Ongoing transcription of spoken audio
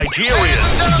Nigeria,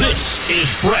 this is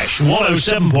Fresh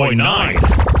 107.9.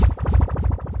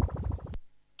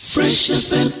 Fresh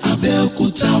FM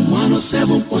Abeokuta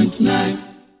 107.9.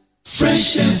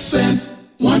 Fresh FM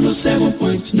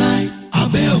 107.9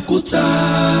 Abeokuta.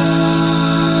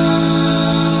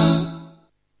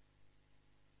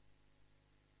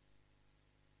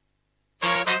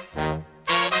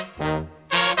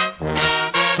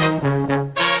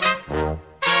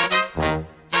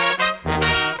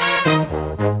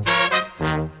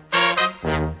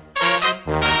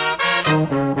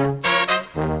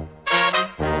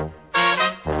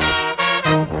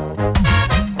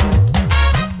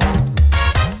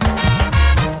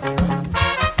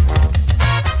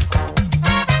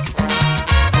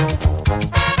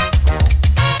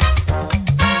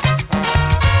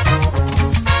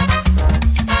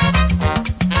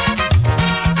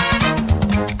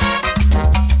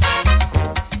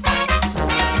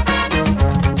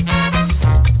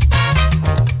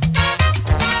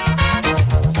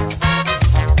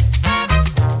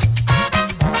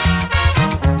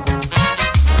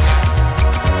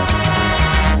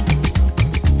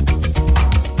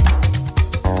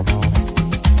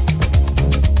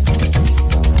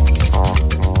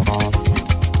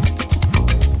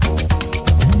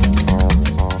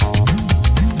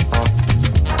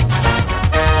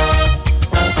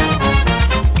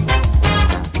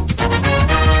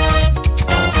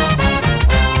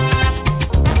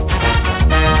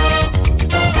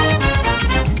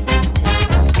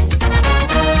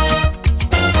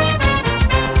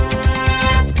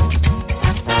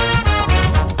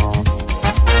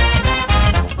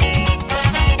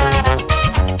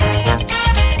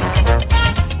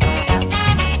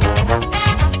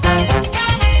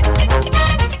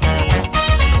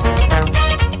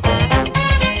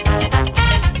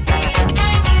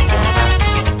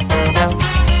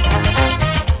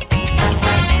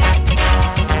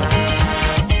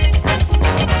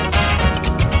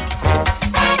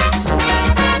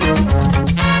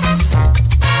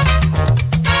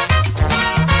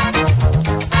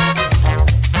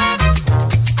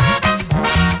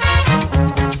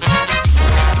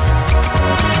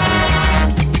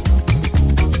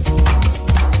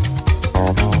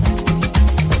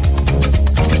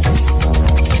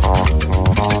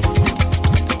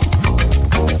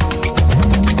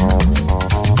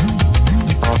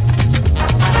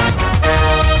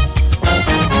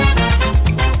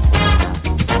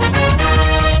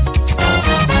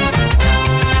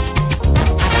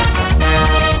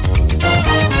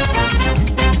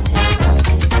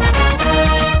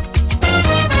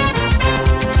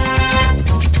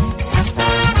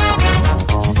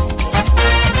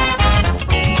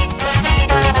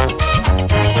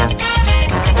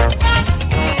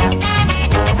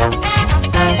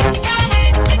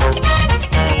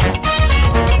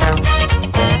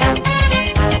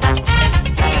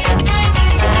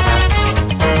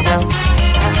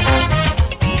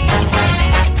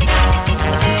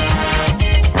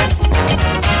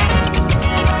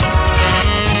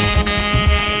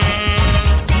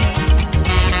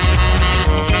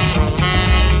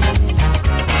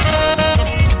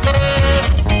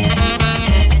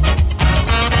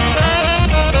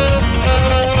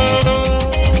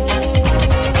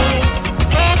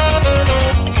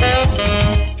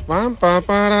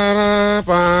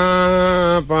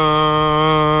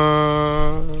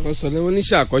 sọ lẹ́wọ́n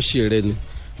níṣẹ́ àkọ́ṣe rẹ ni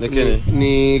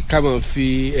ní ká máa fi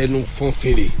ẹnu fọ́n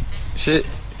fèrè. ṣé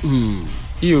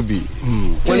eob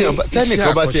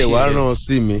tẹ́nìkan bá tiẹ̀ wá rán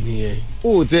sí mi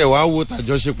ó tiẹ̀ wá wo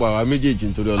tàjọṣepọ̀ àwa méjèèjì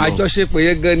nítorí Ọlọ́run. àjọṣepọ̀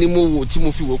yẹn gan ni mo wò tí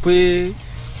mo fi wò pé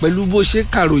pẹ̀lú bó ṣe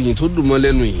kàròyìn tó dùn mọ́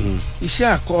lẹ́nu yìí iṣẹ́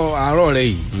àárọ̀ rẹ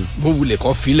yìí mo wulẹ̀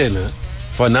kọ́ filẹ̀ náà.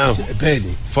 for now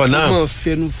bẹ́ẹ̀ni for now yọmọ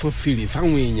fẹnu fọn fèrè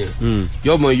fáwọn èèyàn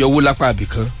yọmọ yọwó lápá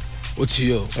àbìkan ó ti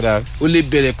yọ ó lè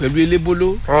bẹ̀rẹ̀ pẹ̀lú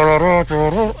elébóló.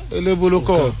 elébóló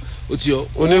kọ́ ó ti yọ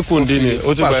oníkùndín ni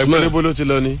ó ti gbà ẹgbẹ́ elébóló ti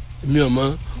lọ ni. mi ò mọ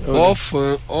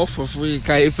ọ̀fọ̀ fún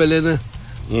Yínká Ayéfẹ́lẹ́ náà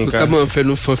kó ká máa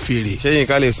fẹnu fọn fèrè. ṣé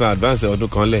Yínká lè san advance ọdún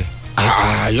kan lẹ̀.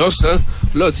 àyọ̀sán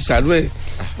lọ́ọ̀ ti ṣàánú ẹ̀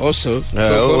ọ̀sán.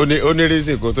 ó ní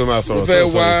reason kó tó máa sọ̀rọ̀ tó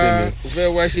sọ̀rọ̀ sí mi. ó fẹ́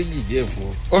wá ṣé gìjẹ́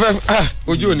fún. ó fẹ́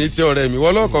ojú òní tí ọ̀rẹ́ mi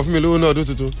wọ́n lọ́kọ̀ fún mi lówó náà ọdún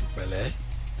tuntun. pẹ̀lẹ́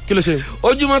kí ló ṣe.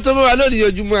 ojúmọ́ tó bá wà lónìí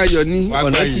ojúmọ́ ayọ̀ ni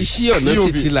ọ̀nà ti ṣí ọ̀nà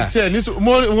sì ti là.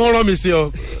 wọ́n rán mi sí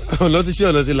ọ ọ̀nà ti ṣí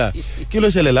ọ̀nà ti là kí ló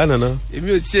ṣẹlẹ̀ lánàá náà. èmi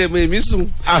ò tiẹ̀ mọ èmi sùn.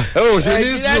 ó ṣe ní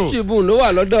sùn. Nigeria Tribune ló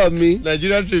wà lọ́dọ̀ mi.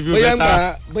 Nigeria Tribune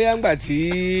mẹ́ta. bóyá ńgbà tí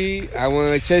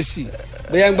àwọn Chelsea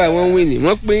bóyá ńgbà wọ́n win ni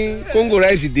wọ́n pín Congo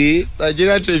rice dé.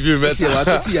 Nigeria Tribune mẹ́ta. ti ẹ̀wà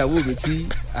tó tìyàwó mi tí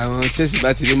àwọn Chelsea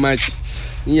bá ti ní match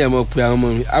yíyà mọ̀ pé àwọn ọmọ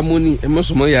mi amóni ẹ mọ̀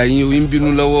sọ̀mọ́ yà yín o ń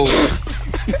bínú lọ́wọ́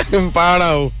o. ń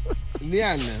para o. ní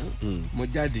àná mo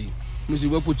jáde mo sì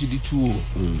gbọ́ pé ó ti di 2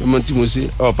 o ọmọ tí mo ṣe.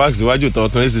 park síwájú tọ̀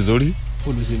tán èsì sórí.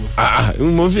 olùsèlú.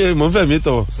 mo fẹ́ mi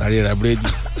tọ̀. sáré ra búrẹ́dì.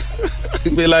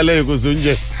 pé lálẹ́ yìí kò sí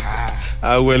oúnjẹ.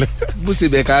 awẹ́lẹ́. bó ṣe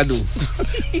bẹ̀ ká dùn.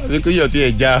 àbí kò yọ̀ tí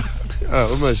ẹ̀ já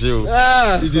ó mà ṣe o.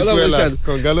 ọlọ́run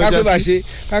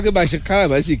kákẹ́ bá ṣe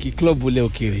káràbásìkì kílọ̀bù lẹ́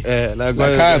òkèèrè.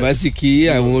 káràbásìkì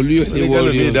àwọn olúyọ̀lé wọ́ọ̀rì.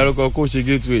 oníkàlùmí ìdárúkọ kó ṣe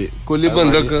gateway. kò lè bọ̀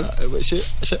nǹkan kan.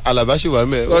 ṣé Àlàbá ṣì wà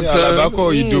mẹ́ Àlàbá kọ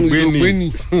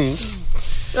Ìdògbéni.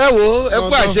 ẹ wo ẹ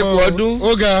kú àṣepọ̀ ọdún.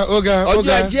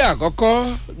 ọjọ́ ajé àkọ́kọ́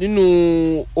nínú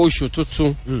oṣù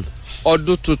tuntun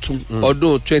ọdún tuntun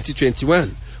ọdún 2021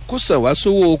 kó sàn wá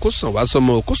sówó kó sàn wá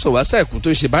sọmọ kó sàn wá sáìkú tó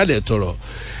ń ṣe báàlẹ̀ tọrọ.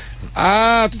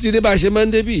 tó ti dé bá a ṣe máa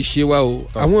ń débí ìṣe wa o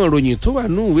àwọn ìròyìn tó wà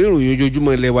nínú ìwé ìròyìn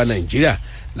ojoojúmọ́ ilẹ̀ wa Nàìjíríà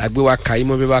làgbé wa ka yín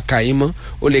mọ́ bí wa ka yín mọ́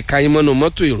ó lè ka yín mọ́ nù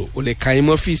mọ́tò èrò ó lè ka yín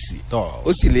mọ́ fíìsì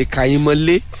ó sì lè ka yín mọ́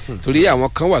lé torí àwọn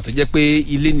kan wà tó jẹ́ pé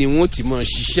ilé ni wọ́n ti mọ̀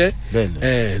ṣiṣẹ́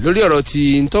lórí ọ̀rọ̀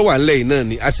tí ń tọ́ wà ńlẹ̀ yìí náà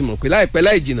ni a ti mọ̀ pé láìpẹ́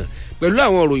láì jìnnà pẹ̀lú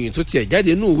àwọn ìròyìn tó tiẹ̀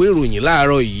jáde nínú ìwé ìròyìn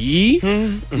láàárọ̀ yìí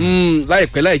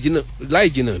láìpẹ́ láì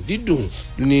jìnnà dídùn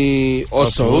ni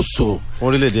ọ̀sán ó so fún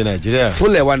orílẹ̀-èdè Nàìjíríà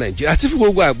fúnlẹ̀ wa Nàìjíríà àti fún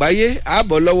gbogbo àgbáyé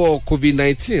àbọ̀ lọ́wọ́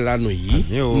COVID-19 ranu yìí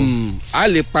a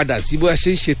lè padà sí bó a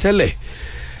ṣe ń ṣe tẹ́lẹ̀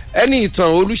ẹni ìtàn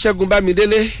Olúṣẹ́gun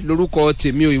Bámidélé lórúkọ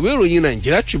tèmi o ìwé ìròyìn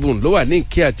Nigeria Tribune ló wà ní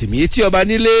nkí àtèmi etí ọba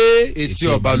nílé etí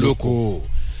ọba lóko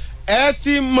ẹ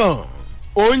ti mọ̀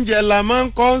oúnjẹ la máa ń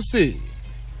kọ́ sè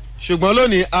ṣùgbọ́n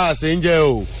lónìí a ṣe ń jẹ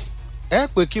o ẹ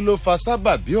pé kí ló fa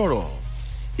sábàbí ọ̀rọ̀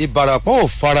Ìbàràpá ò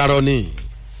fararọ ni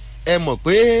ẹ mọ̀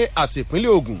pé àti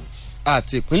ìpínlẹ̀ Ògùn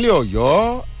àti ìpínlẹ̀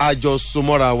Ọ̀yọ́ àjọ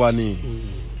sọmọ́ra wa ni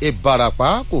Ìbàràpá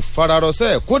kò fararọ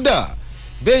sẹ́ẹ̀ kódà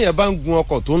béèyàn bá ń gun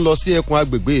ọkọ̀ tó ń lọ sí ẹkùn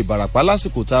agbègbè Ìbàràpá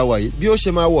lásìkò tá a wà yìí bí ó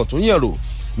ṣe máa wọ̀ tó ń yẹ̀rò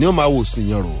ni ó máa wò sí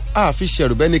yẹ̀rò àfi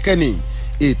ṣẹ̀rù bẹ́nikẹ́ni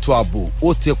ètò ààbò ó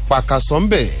ti pakasọ́ ń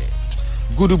bẹ̀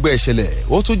gúdúgbẹ̀ ìṣẹ̀lẹ̀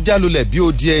ó tún jálulẹ̀ bí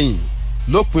ó di ẹ̀yìn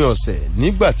lópin ọ̀sẹ̀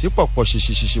nígbà tí pọ̀pọ̀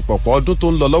ṣìṣìṣì pọ̀pọ̀ ọdún tó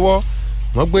ń lọ lọ́wọ́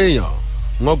wọ́n gbé èèyàn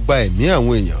wọ́n gba ẹ̀mí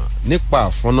àwọn èèyàn nípa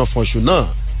àfọ̀nàfọ̀nṣù náà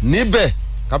níbẹ̀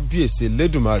kábíyèsí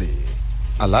Elédùmarè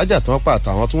alájà tí wọ́n pa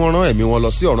àtàwọn tí wọ́n rán ẹ̀mí wọn lọ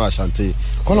sí ọ̀run àṣàǹtẹ̀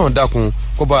kọ́lọ́n dákun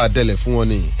kó bá a dẹlẹ̀ fún wọn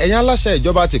ni ẹ̀yin aláṣẹ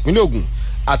ìjọba ti ìpínlẹ̀ Ògùn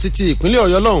àti ti ìpínlẹ̀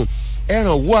Ọ̀yọ́ lọ́hùn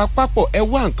ẹ̀ràn wo apapọ̀ ẹ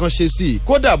wá nǹkan ṣe sí i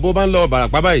kódà bó bá ń lọ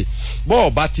Ìbàràpá báyìí bọ́ọ̀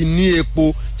bá ti ní epo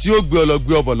tí ó gbé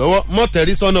ọlọ́gbé ọbọ̀ lọ́wọ́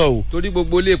mọ́tẹ̀rí sọ́nà o torí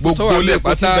gbogbo ilé epo tó wà ní pátá gbogbo ilé epo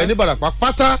tí bẹ ní Ìbàràpá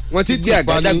pátá wọ́n ti gbé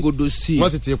àgádágodo sí i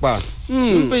wọ́n ti ti pa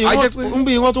ń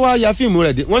bí wọ́n tó wá ya fíìmù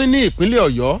rẹ̀ dé wọ́n ní ìpínlẹ̀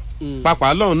Ọ̀yọ́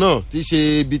pàápàá lọ́hùn náà ti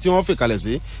ṣe ibi tí wọ́n fìkàlẹ̀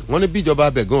sí wọ́n ní bíjọba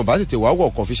abẹ̀gàn bá sì ti wá wọ̀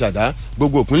ọkọ̀ fi ṣàdá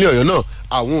gbogbo ìpínlẹ̀ Ọ̀yọ́ náà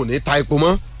àwọn ò ní ta epo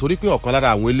mọ́ torí pé ọ̀kan lára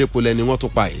àwọn elépo lẹni wọ́n tó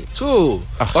pa yìí. tó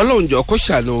Ọlọ́run jọ kó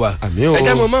ṣàánú wa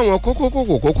ẹjẹ mọ máwọn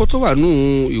kókó tó wà nù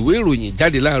ìwé ìròyìn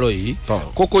jáde láàárọ̀ yìí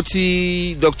kókó tí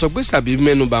Dr. Gbèsàbí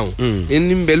mẹ́nubà wọn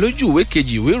ẹni ń bẹ lójú ìwé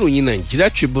kejì ìwé ìròyìn Nigeria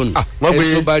Tribune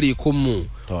ẹni tó bá rí i kó mú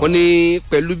wọn ní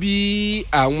pẹ̀lú bí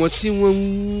àwọn tí wọ́n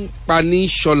ń pa ní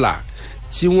ṣọlá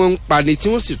tí wọ́n ń pani tí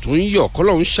wọ́n sì tún ń yọ̀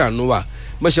kọ́lọ́hún ṣàánú wa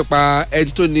mọ̀ṣẹ́pá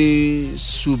ẹni tó ní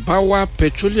Subawa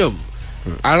Petroleum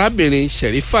arábìnrin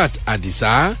Sherifat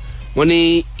Adisa wọ́n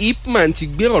ní Ipman ti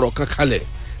gbé ọ̀rọ̀ kan kalẹ̀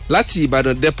láti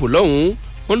Ìbàdàn depot lọ́hùn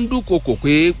wọ́n ń dúnkokò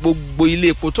pé gbogbo ilé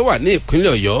epo tó wà ní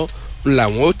ìpínlẹ̀ Ọ̀yọ́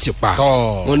làwọn ó ti pa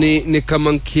wọ́n ní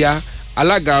kàmánkíá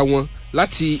alága wọn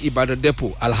láti Ìbàdàn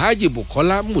depot Alhaji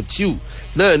Bukola Mutiu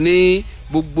náà ní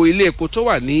gbogbo ilé epo tó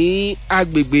wà ní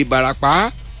agbègbè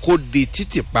Ìbàràpá kó di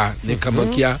títì pa ní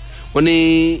kàmánkíá wọ́n ní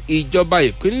ìjọba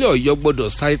ìpínlẹ̀ Ọ̀yọ́ gbọ́dọ̀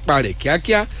sa ipá rẹ̀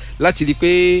kíákíá láti rí i pé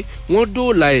wọ́n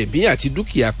dóòlà ẹ̀mí àti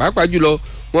dúkìá pàápàá jùlọ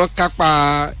wọ́n kápá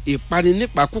ìpani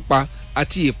nípakúpa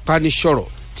àti ìpanisọ̀rọ̀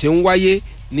tí ń wáyé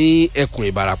ní ẹkùn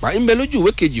Ìbàràpá ń bẹ lójú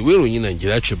ìwé kejì ìwé ìròyìn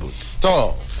Nigeria Tribune. tọ́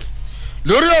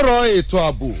lórí ọ̀rọ̀ ètò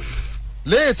ààbò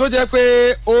léyìí tó jẹ́ pé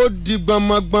ó di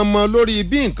gbọmọgbọmọ lórí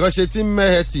bí nǹkan ṣe ti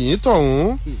mẹ́hẹ̀ tìyín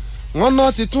tọ̀hún wọ́n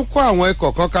náà ti tún kọ́ àwọn ikọ̀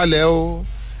kan kalẹ̀ o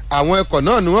àwọn ikọ̀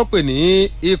náà ni wọ́n pè ní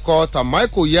ikọ̀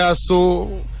Tamaiko Yaso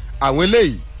àwọn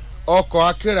eléyìí ọkọ̀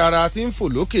akérara tí ń fò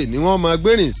lókè ni wọ́n máa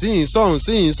gbérìn síyìn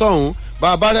sọ́hún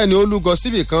bàbá rẹ̀ ni ó lúgọ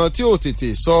síbì kan tí ò tètè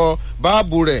sọ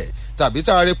báàbù rẹ̀ tàbí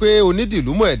tá a rí pé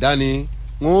onídìlúmọ̀ ẹ̀dá ni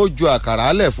wọ́n ó ju àkàrà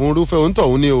alẹ̀ fún irúfẹ́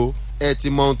òǹtọ̀hún ni o ẹ ti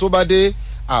mọ ohun tó bá dé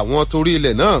àwọn torí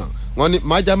ilẹ̀ náà wọ́n ní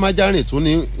májámájá rìn tún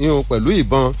ní ihun pẹ̀lú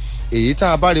ìbọn èyí tá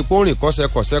a bá rí pé ó rìn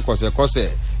kọ́sẹ̀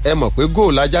ẹ mọ̀ pé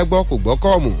góòlù ajá gbọ́ kò gbọ́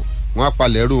kọ́ọ̀mù wọn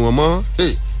apalẹ̀ ẹrú wọn mọ́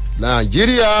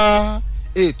Nàìjíríà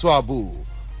ètò ààbò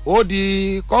ó di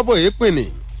kọ́bọ̀ èépìnì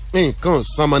nǹkan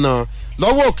sanmọ́nà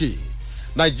lọ́wọ́ òkè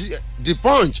The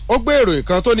Punch ó gbé ìròyìn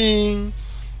kan tó ní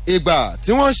ìgbà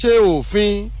tí wọ́n ṣe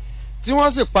òfin tí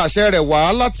wọ́n sì pàṣẹ rẹ̀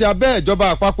wá láti abẹ́ ìjọba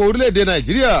àpapọ̀ orílẹ̀-èdè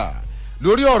Nàìjíríà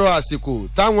lórí ọ̀rọ̀ àsìkò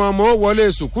táwọn ọmọ wọlé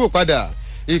sùkúù padà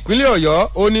ìpínlẹ̀ ọ̀yọ́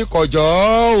ó ní kọjọ́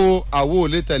o àwo ò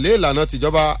lè tẹ̀lé ìlànà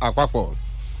tìjọba àpapọ̀.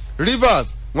 rivers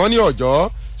wọ́n ní ọ̀jọ́,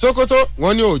 sokoto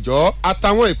wọ́n ní òjọ́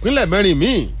àtàwọn ìpínlẹ̀ mẹ́rin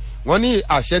míì wọ́n ní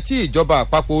àṣẹ tí ìjọba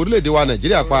àpapọ̀ orílẹ̀-èdè wa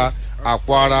nàìjíríà pa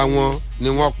àpò ara wọn ni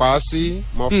wọ́n pa á sí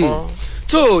mọ́fọ́.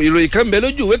 tó ìròyìn kan bẹ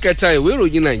lójú ìwé kẹta ìwé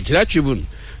ìròyìn Nigeria Tribune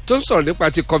tó ń sọ̀rọ̀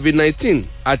nípa ti covid-19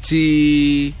 àti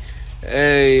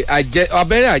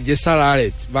abẹ́rẹ́ àjẹsára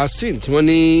rẹ̀ vaccine tí wọ́n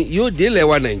ní yóò dé ilẹ̀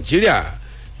wa nàìjíríà.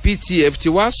 PTF ti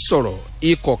wá sọ̀rọ̀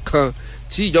ikọ̀ kan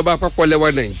tí ìjọba àpapọ̀ ilẹ̀ wa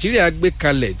nàìjíríà gbé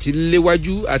kalẹ̀ ti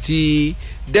léwájú àti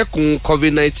dẹ́kun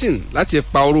covid-19 láti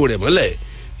pa oró rẹ̀ mọ́lẹ̀.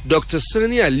 Dr.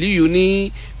 Sani Aliyu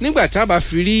ní nígbà tá a bá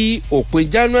fi rí òpin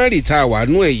January tá a wà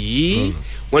nú ẹ̀ yìí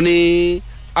wọ́n ní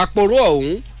àpòrò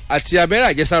ọ̀hún àti abẹ́rẹ́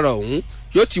àjẹsára ọ̀hún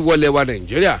yóò ti wọlé wa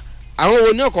nàìjíríà. àwọn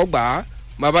wo ní ọkọ̀ gbà á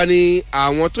bàbá ní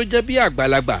àwọn tó jẹ́ bí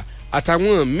àgbàlagbà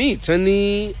àtàwọn míì tán ní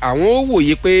àwọn ó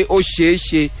wòye pé ó ṣeé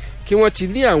ṣe kí wọ́n ti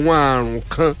ní àwọn àrùn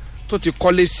kan tó ti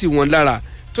kọ́lé sí wọn lára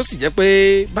tó sì jẹ́ pé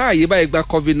báyìí gba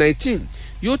covid-19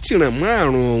 yóò ti ràn mọ́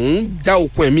àrùn ọ̀hún já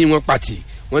okun ẹ̀mí wọn pàtì.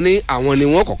 wọ́n ní àwọn ni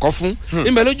wọ́n kọ́kọ́ fún.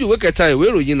 níbẹ̀ lójú ìwé kẹta ìwé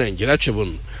ìròyìn Nigeria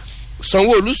Tribune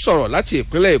Sanwó-Olú sọ̀rọ̀ láti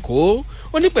ìpínlẹ̀ Èkó.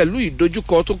 ó ní pẹ̀lú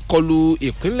ìdojúkọ tó kọlu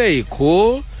ìpínlẹ̀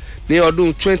Èkó ní ọdún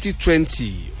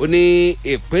 2020 ó ní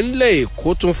ìpínlẹ̀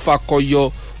Èkó tún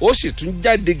fakọyọ ó sì tún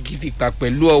jáde gidigba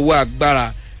pẹ̀lú ọwọ́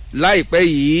agbára láìpẹ́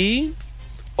yìí.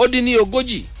 ó dín ní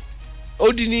 40 ó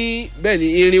dín ní bẹ́ẹ̀ ní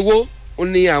 400 ó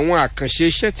ní àwọn àkànṣe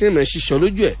iṣẹ́ tí mọ̀ ṣiṣọ́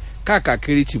lójú ẹ̀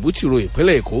káàkiri tìbútìrò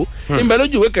ìpínlẹ̀ Èkó. níbẹ̀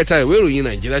lójú ìwé kẹta ìwé ìròyìn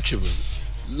Nigeria Tribune.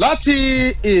 láti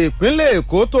ìpínlẹ̀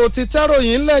Èkó tó ti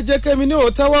tẹ́ròyìn ńlẹ̀ jẹ́ kémi ní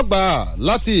òtẹ́wọ́ gbà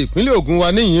láti ìpínlẹ̀ Ògùn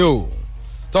wa níyìn o.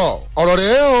 tọ́ ọ̀rọ̀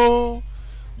rẹ̀ o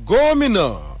gómìnà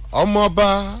ọmọọba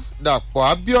Dàpọ̀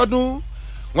Abíọ́dún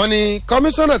wọ́n ní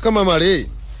kọmíṣánná kan mọ̀mọ́rẹ́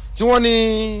tí wọ́n ní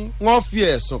wọ́n fi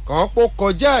ẹ̀sùn kan pó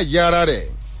kọjá àyè ara rẹ̀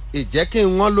ìjẹ́ kí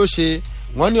wọ́n ló ṣe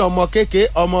wọ́n ní ọmọ kéèké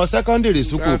ọmọ sẹ́kọ́ndìrì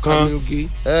sùkúù kan.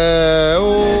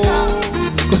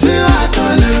 kò sí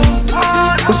àtọ̀lẹ́ o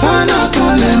kò sọ́nà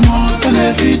àtọ̀lẹ́ mọ́ tó lè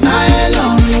fi táyé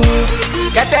lọ́rùn o.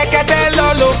 kẹ́tẹ́kẹ́tẹ́ lọ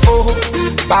ló fo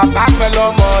bàbá pẹ̀lú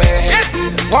ọmọ ẹ̀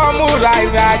wọ́n múra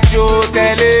ìrìnàjò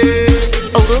tẹ̀lé.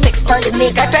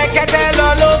 kẹ́tẹ́kẹ́tẹ́ lọ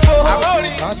ló fo.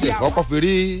 láti ẹ̀kọ́kọ́ fi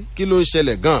rí kí ló ń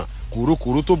ṣẹlẹ̀ gan-an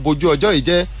kùrukùru tó bójú ọjọ́ yìí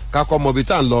jẹ́ kakọ́ mọ̀bí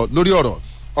tá à ń lọ lórí ọ̀rọ̀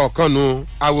ọ̀kanu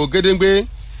àwò gédéǹgbé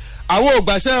àwọn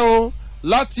ògbàṣẹ́ o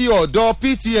láti ọ̀dọ̀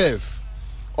PTF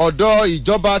ọ̀dọ̀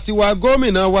ìjọba tiwa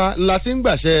gómìnà wa ńlá tí ń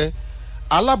gbàṣẹ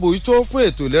alábòójútó fún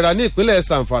ètò ìlera ní ìpínlẹ̀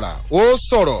Zamfara ó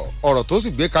sọ̀rọ̀ ọ̀rọ̀ tó sì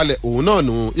gbé kalẹ̀ òun náà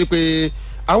nù ipe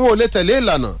àwọn ò lè tẹ̀lé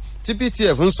ìlànà tí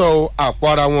PTF ń sọ àpò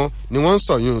ara wọn ni wọ́n ń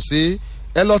sọ̀yún sí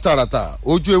ẹ lọ tààràtà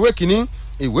ojú ewé kínní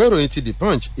ìwé ìròyìn ti The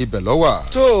Punch ibẹ̀ lọ́wà.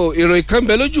 tó ìròyìn kan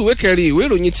bẹ lójú ìwé kẹrin ìwé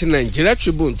ìròyìn ti Nigeria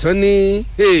Tribune tán ní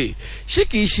ṣé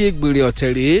kìí ṣe gbèrè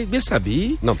ọ̀tẹ̀rẹ̀ gbèsàbí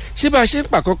ṣé bá a ṣe ń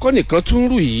pàkọ́kọ́ nìkan tún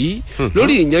rù yìí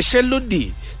lórí ìyanṣẹ́lódì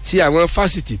tí àwọn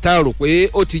fásitì tá a rò pé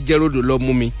ó ti jẹ́ rodò lọ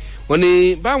mú mi. wọ́n ní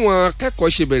báwọn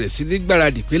akẹ́kọ̀ọ́ ṣe bẹ̀rẹ̀ sí ní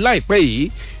gbáradì pé láìpẹ́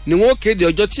yìí ni wọ́n kéde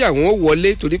ọjọ́ tí àwọn ó wọlé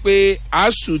torí pé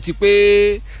ASUU ti pé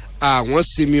àwọn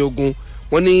sinmi ogun.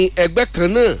 wọ́n ní ẹgbẹ́ kan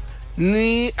náà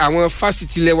ní àwọn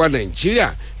fásitì lẹwa Nàìjíríà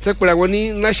tẹ́pẹ́ra wọn ní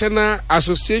National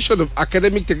Association of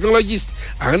Academic Technologists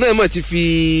àwọn náà mọ̀ ti fi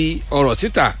ọ̀rọ̀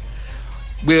síta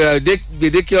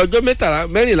gbèdéke ọjọ́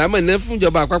mẹ́rìnlá mọ̀ ní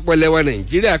fúnjọba àpapọ̀ lẹwa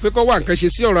Nàìjíríà pé kọ́ wà nǹkan ṣe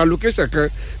sí ọ̀rọ̀ allocation kan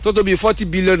tó tó bí 40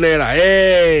 billion naira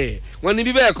wọ́n ní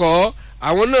bí bẹ́ẹ̀ kọ́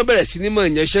àwọn náà bẹ̀rẹ̀ sí ní mọ̀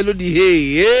ìyanṣẹ́lódì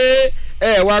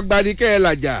wá gbani kẹ́ ẹ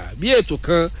làjà bí ètò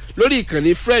kan lórí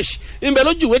ìkànnì Fresh ńbẹ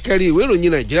lójú ìwé kẹrin ìwé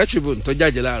ìròyìn Nigeria Tribune tó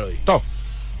jáde láàárọ̀ yìí. tọ́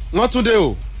wọ́n tún dé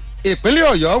o ìpínlẹ̀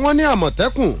Ọ̀yọ́ wọ́n ní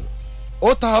Àmọ̀tẹ́kùn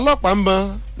ó ta ọlọ́pàá ń bọn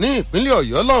ní ìpínlẹ̀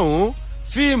Ọ̀yọ́ lọ́hùn-ún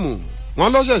fíìmù wọn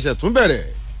lọ́sẹ̀ẹ̀sẹ̀ tún bẹ̀rẹ̀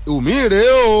òmí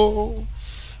rèé o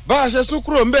bá a ṣe sún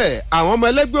kúrò ńbẹ̀ àwọn ọmọ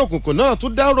ẹlẹ́gbẹ́ òkùnkùn náà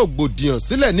tún dá rògbòdìyàn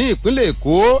sílẹ̀ ní ìpínlẹ̀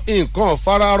Èkó nǹkan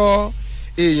ọ̀fararọ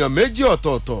èèyàn méjì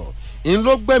ọ̀tọ̀ọ̀tọ̀ ń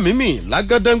ló gbẹ̀mímì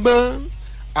lágádángbọ́n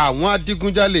àwọn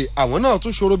adigunjalè àwọn náà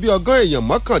tún ṣòro bí ọgán èèyàn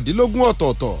 19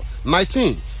 ọ̀tọ̀ọ̀tọ̀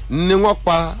 19 ni wọ́n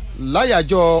pa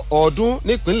láyàjọ́ ọdún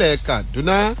nípínlẹ̀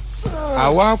Kaduna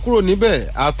àwa kúrò níbẹ̀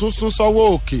àtúnṣún sọ́wọ́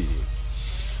òkè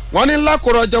wọ́n ní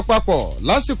lákòrọ̀jọ papọ̀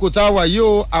lásìkò tá a wà yìí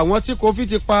o àwọn tí Covid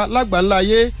ti pa lágbàńlá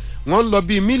ayé wọ́n ń lọ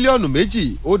bíi mílíọ̀nù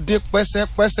 2 ó dín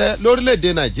pẹ́sẹ́pẹ́sẹ́ lórílẹ̀‐èdè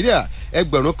Nàìjíríà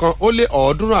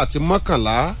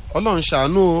 111 Ọlọ́run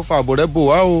ṣàánú fàbọ̀ rẹ̀ bò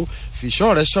wá o fìṣọ́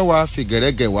rẹ̀ ṣọ́ wa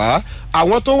fìgẹ̀rẹ́gẹ̀ wá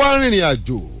àwọn tó wá rìnrìn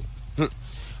àjò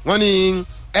wọ́n ní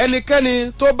ẹnikẹ́ni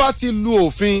tó bá ti lu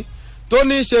òfin tó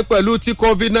ní í ṣe pẹ̀lú ti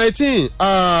Covid-19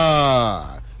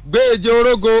 gbéje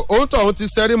orógo òun tọ̀hún ti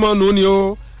sẹ́rímọ́nù ni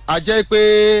o àjẹ́ pé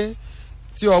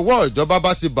tí ọwọ́ ìjọba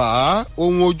bá ti bà á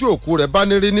ohun ojú òkú rẹ̀ bá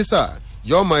ní rí nísà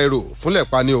yọmọ èrò fúnlẹ̀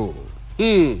pa ni o.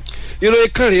 ìròyìn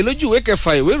kan rèé lójú ìwé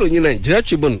kẹfà ìwé ìròyìn Nigeria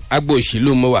Tribune agbo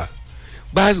òṣèlú mọ́ wa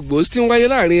gbàgbó tí ń wáyé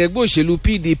láàrin ẹgbẹ́ òṣèlú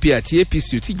PDP àti APC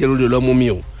ò tí jẹ́rọ̀dọ̀ lọ́mú mi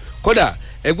o kódà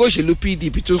ẹgbẹ́ òṣèlú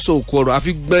PDP tún sọ òkú ọ̀rọ̀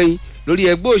àfi gbẹ́yìn lórí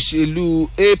ẹgbẹ́ òṣèlú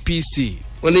APC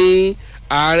wọ́n ní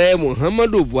ààrẹ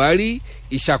Muhammadu Buhari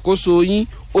ìṣàkóso yín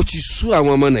ó ti sú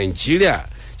àwọn ọmọ Nàìjíríà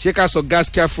ṣé ká sọ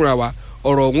gáskíá fúnra wa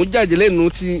ọ̀rọ̀ ọ̀hún jáde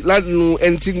lẹ́nu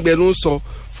ẹni tí ń gbẹnu sọ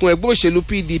fún ẹgbẹ́ òṣèlú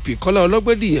PDP Kọ́lá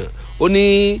Ọlọ́gbẹ́dìyàn ó ní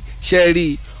ṣẹ́ẹ̀rì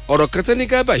ọ̀rọ̀ kan tẹ́ ní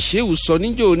Garba Shehu sọ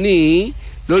níjó ní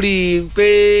lórí pé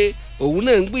òun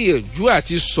náà ń gbìyànjú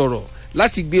àti sọ̀rọ̀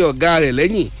láti gbé ọ̀gá rẹ̀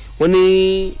lẹ́yìn wọ́n ní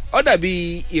ó dàbí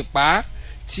ìpá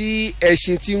tí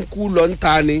ẹṣin ti ń kú lọ ń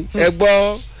ta ni ẹ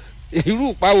gbọ́ irú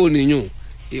ìpá wo nìyún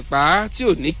ìpá tí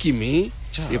ò ní kìmí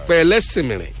ìpẹ́ ẹlẹ́sìn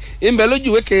mìíràn ìbẹ̀ lójú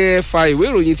ìwé kẹfà ìwé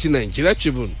ìròyìn ti Nigeria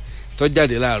Tribune tó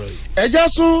jáde láàárọ̀ yìí. ẹjẹ́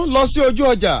sún lọ sí ojú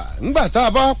ọjà ńgbà tá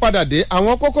a bá padà dé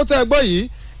àwọn kókó tẹ́ ẹ gbọ́ yìí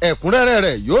ẹ̀kúnrẹ́rẹ́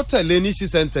rẹ̀ yóò tẹ̀lé ní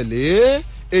sísẹ̀ntẹ̀lé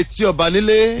etí ọba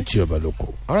nílé etí ọba lóko.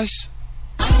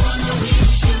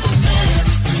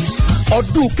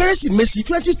 ọdún kérésìmesì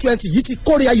 2020 yìí ti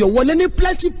kórè ayọ̀ wọlé ní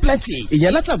plenty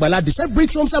ìyẹn látàgbàlá Design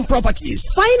Bricks Homes and Properties.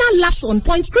 final last on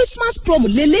point Christmas promo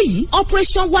lélẹ́yìí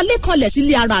operation wọlé kanlẹ̀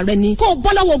sílé ara rẹ ni kó o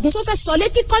bọ́ lọ́wọ́ ogun tó fẹ́ sọ lé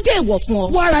kíkọ́ dé ìwọ̀ fún ọ.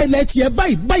 wàrà ilẹ̀ tiẹ̀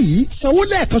báyìí sanwó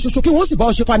lẹ́ẹ̀kan ṣoṣo kí wọ́n sì bá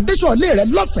ọ ṣe foundation lé rẹ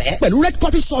lọ́fẹ̀ẹ́ pẹ̀lú red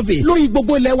copy survey lórí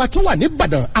gbogbo ilẹ̀ wa tó wà ní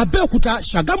Ìbàdàn Abẹ́òkúta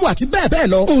Ṣàgámù àti bẹ́ẹ̀ bẹ́ẹ̀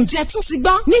lọ. ǹjẹ́ tún ti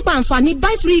gbọ́ nípa àǹfààní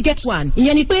buy three get one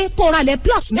ìyẹn ni pé kó o ra lẹ̀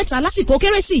plot mẹ́ta lásìkò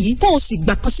kérésì yìí kó o sì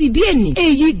gbà kan sí bí ènì.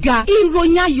 èyí ga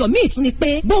ìròyìn ayọ̀ míì tún ni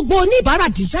pé gbogbo oníbàárà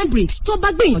Design Bricks tó bá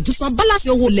gbìyànjú san bálàsì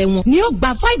owó lẹ̀ wọn ni ó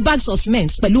gba 5 bags of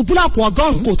cement pẹ̀lú búlọ̀kù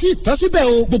 100. kò tí ì tán síbẹ̀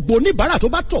o gbogbo oníbàárà tó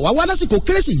bá tọ̀ wá lásìkò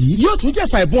kérésì yìí yóò tún jẹ́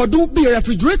fàìbọn ọdún bíi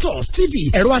refrigerators TV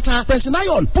ẹ̀rọ ata pressing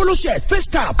iron polo shirt face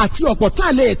cap àti ọ̀pọ̀ tá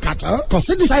a lè kà tán. kàn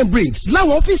sí Design Bricks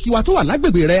láwọn ọ́fíìsì wa tó wà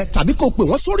lágbègbè rẹ tàbí kó pè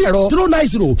wọ́n sórí ẹ̀rọ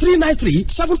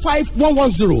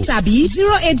 090-393-75110 tàbí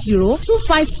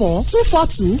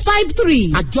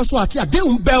 080-254-242-53. àjọsọ àti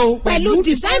àdéhùn bẹ́ o. pẹ̀lú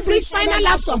Design Bricks final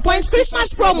lapse on point Christmas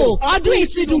promo ọdún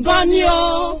ìtìdùn gan ni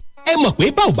o. ẹ mọ̀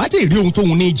pé báwo bá tẹ̀ rí ohun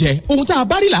tóun ní jẹ ohun tá a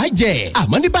bá rí là á jẹ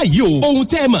àmọ́ ní báyìí o ohun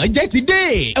tẹ́ ẹ mọ̀ jẹ́ ti dé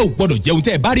ẹ ò gbọ́dọ̀ jẹ ohun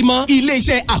tẹ́ ẹ bá rí mọ́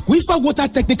iléeṣẹ́ Aquifer Water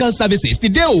Technical Services ti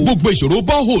dé o gbogbo ìṣòro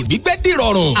borehole gbígbẹ́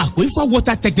dìrọ̀rùn Aquifer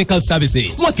Water Technical Services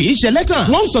wọn kì í ṣe lẹ́tàn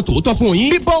wọ́n ń sọ tòótọ́ fún yín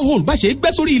bí borehole bá ṣe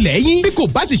gbẹ́ sórí ilẹ̀ yín bí kò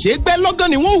bá sì ṣe gbẹ́ lọ́gán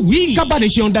ni wọ́n wí kábàánì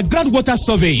ṣe underground water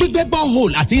survey gbígbẹ́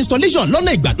borehole àti installation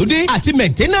lọ́nà ìgbàlódé àti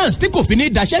maintenance tí kò fi ní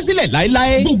daṣẹ́ sílẹ̀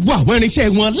láéláé gbogbo àwọn irinṣẹ́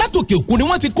wọn látòkè òkun ni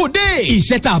wọ́n ti kó dé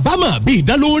iṣẹ́ tá a bá mọ̀ bí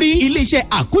ìdánlórí iléeṣẹ́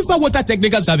Aquifer Water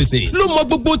Technical Services ló mọ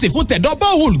gbogbo tì fún tẹ̀dọ́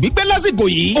bọ́ọ̀hùn gbígbẹ́ lásìkò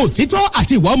yìí òtítọ́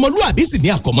àti ìwà ọmọlúwàbí sì ní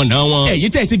àkọ́mọ́ná wọn.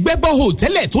 ẹ̀yin tẹ́ ti gbẹ́ bọ́ọ̀hùn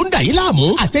tẹ́lẹ̀ tó ń dà yín láàmú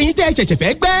àtẹ̀yin tẹ́ ṣẹ̀ṣẹ̀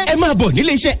fẹ́ gbẹ́ ẹ máa bọ̀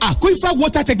nílé iṣẹ́ Aquifer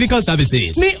Water Technical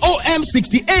Services ní OM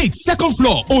 68 second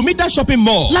floor Omida Shopping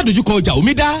Mall ládojúkọ ọjà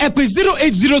Omida ẹ pè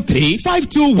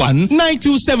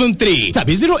 0803-521-9273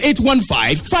 tàbí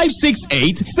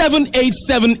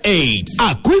 0815-568-7878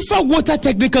 Aquifer Water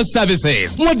Technical Services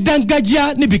wọ́n dángájá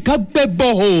níbi ká gbẹ́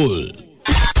bọ́ọ̀hùn.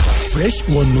 Fresh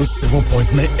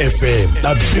 107.9 FM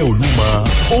lábẹ́ Olúmọ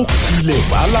ó kilẹ̀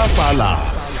fàlàfàlà.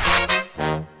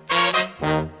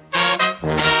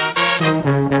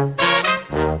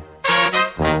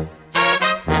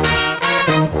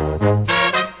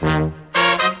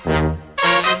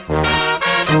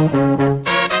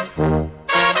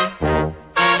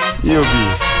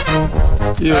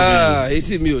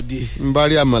 etí mi ò di. n bá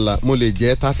rí àmàlà mo lè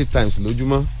jẹ 30 times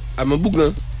lójúmọ́. àmọ́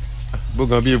búgan.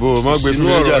 búgan bíi bó o mọ gbé fún mi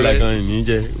lójú àlá kan ìní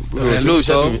jẹ.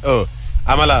 lóòótọ́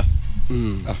àmàlà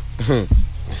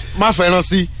má fẹ́ràn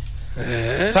sí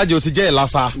sáàjì o ti jẹ́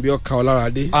ìlàsà. bí ọkà ọlára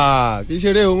dé. kì í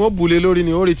ṣeré wọn bulẹ̀ lórí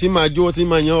ni orí tí máa jó tí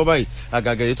máa yan ọ báyìí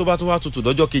àgàgà yìí tó bá tó wá tutù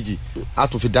lọ́jọ́ kejì á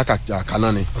tún fi dá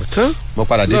kàná ni. mo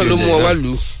padà dé díẹ̀ náà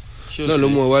náà ló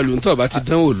mú ọ wá lu nítorí ọba ti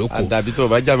dánwò lóko. àdàbí tó o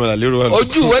bá jàmọ̀lá lérò ọ̀nà.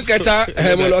 ojú ìwé kẹta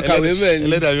mo lọ kàwé mẹ́ẹ̀ ni.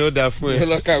 ẹlẹ́dàá mi ó dáa fún ẹ. mo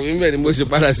lọ kàwé mẹ́ẹ̀ ni mo sì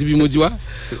padà síbi mo ti wá.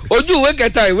 ojú ìwé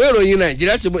kẹta ìwé ìròyìn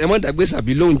Nàìjíríà ti ẹ mọ́ dàgbé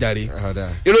sàbí lóhùn jàre.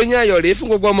 ìròyìn ayọ̀ rèé fún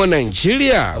gbogbo ọmọ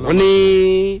Nàìjíríà. wọ́n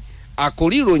ní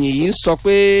àkórí ìròyìn yìí ń sọ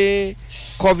pé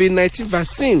COVID-19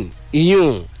 vaccine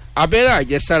ìyún abẹ́rẹ́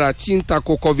àjẹsára tí ń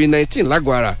tako COVID-19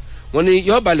 lágọ̀ọ́ ara wọ́n ní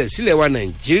yó balẹ̀ sílẹ̀ wa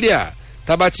Nàìjíríà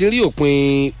tá bá ti rí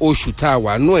òpin oṣù tá a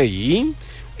wà nú ẹ̀ yìí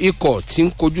ikọ̀ tí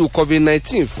ń kojú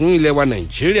COVID-19 fún ilẹ̀ wa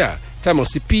Nàìjíríà táwọn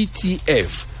sí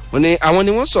PTF wọ́n ní àwọn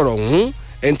ni wọ́n sọ̀rọ̀ ọ̀hún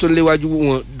ẹni tó léwájú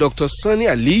wọn Dr. Sani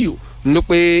Aliyu ló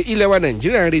pé ilẹ̀ wa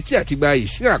Nàìjíríà ń retí àti gba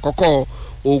ìṣẹ́ àkọ́kọ́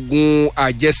oògùn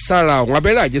àjẹsára àwọn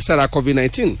abẹ́rẹ́ àjẹsára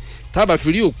COVID-19 tábà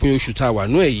fi rí òpin oṣù tá a wà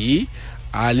nú ẹ̀ yìí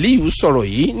Aliyu sọ̀rọ̀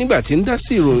yìí nígbà tí ń dá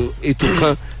sí ètò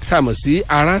kan tá a mọ̀ sí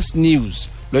Aras News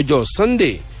lọ́jọ́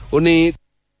Sunday ó ní.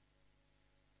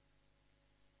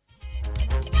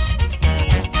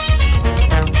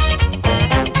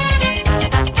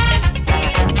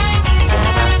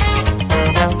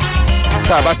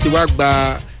 tá a bá ti wá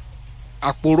gba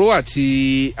àpòrò àti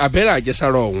abẹ́rẹ́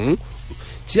àjẹsára ọ̀hún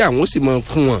tí àwọn ó sì mọ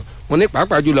fún wọn ní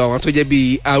pàápàá jùlọ àwọn tó jẹ́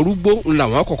bíi arúgbó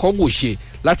làwọn kọ́kọ́ wò ṣe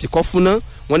láti kọ́ fúnná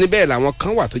wọn ní bẹ́ẹ̀ làwọn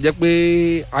kan wà tó jẹ́ pé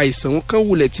àìsàn kan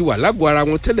wulẹ̀ ti wà lágbo ara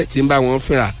wọn tẹ́lẹ̀ tí ń bá wọn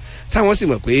fínra táwọn sì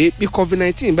mọ̀ pé bí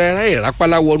covid-19 bá ráyè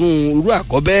rápálá wọnú irú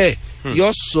àgọ́ bẹ́ẹ̀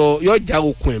yóò já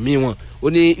okùn ẹ̀mí wọn ó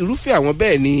ní irúfẹ́ àwọn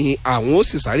bẹ́ẹ̀ ni àwọn ó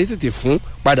sì sáré tètè fún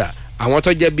padà àwọn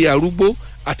tó jẹ́ bíi arúgbó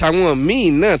àtàwọn míì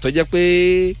náà tó jẹ́ pé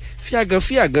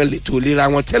fíàgàn lètò ìlera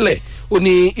wọn tẹ́lẹ̀ ó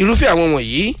ní irúfẹ́ àwọn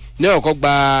wọ̀nyí ní ọ̀kọ́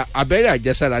gba abẹ́rẹ́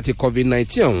àjẹsára ti covid-19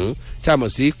 ọ̀hún tí a mọ̀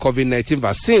sí covid-19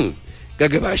 vaccine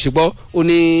gẹ́gẹ́ bá a ṣe gbọ́ ó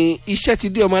ní iṣẹ́ ti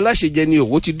dé ọmọ aláṣẹ jẹ ni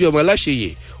òwò ti dé ọmọ aláṣẹ yè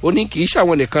ó ní kì í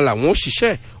ṣàwọn nìkan làwọn ó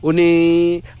ṣiṣẹ́ ó ní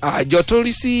àjọ tó ń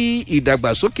rí sí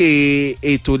ìdàgbàsókè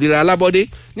ètò ìlera alábọ́dé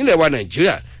nílẹ̀ wa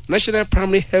nàìjíríà National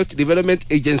Primary Health Development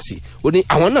Agency ó ní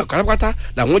àwọn náà pátápátá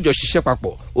làwọn jọ ṣiṣẹ́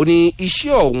papọ̀ ó ní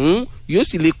iṣẹ́ ọ̀hún yóò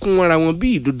sì lè kún ara wọn bí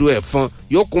ìdodo ẹ̀fọn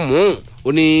yóò kún mọ́ ó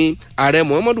ní ààrẹ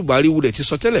Muhammadu Buhari wulẹ̀ ti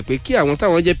sọ tẹ́lẹ̀ pé kí àwọn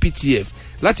táwọn jẹ́ PTF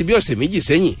láti bí ọ̀sẹ̀ méjì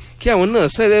sẹ́yìn kí àwọn náà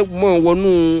sẹ́rẹ̀ mọ́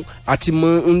wọnú àti mọ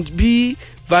bí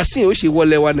vaccine ó ṣe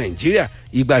wọlé wa Nàìjíríà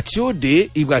ìgbà tí ó dé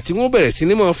ìgbà tí wọ́n bẹ̀rẹ̀ sí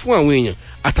ní mọ́ fún àwọn èèyàn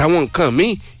àtàwọn nǹkan míì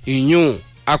ìyún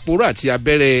àpòrò àti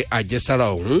abẹ́rẹ́ àjẹsára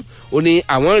ọ̀hún ó ní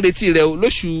àwọn ń retí rẹ̀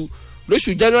lóṣù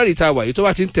January tá a wà yìí tó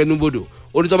bá ti ń tẹnubodò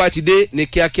orí tó bá ti dé ní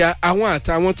kíákíá àwọn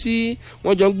àtàwọn tí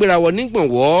wọ́n jọ ń gbéra wọn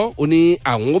nígbọ̀nwọ́ ó ní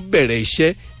àwọn ó bẹ̀rẹ̀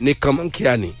iṣẹ́ ní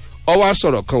kànmọ́nkíá ni ọwọ́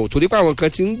àsọ̀rọ̀ kan ò torí pé àwọn kan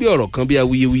ti ń gbé ọ̀rọ̀ kan bí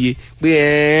awuyewuye pé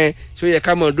ṣó yẹ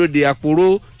ká mọ̀ dóde àpòrò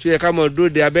ṣó yẹ ká mọ̀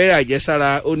dóde abẹ́rẹ́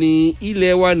àjẹsára ó ní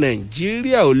ilẹ̀ wa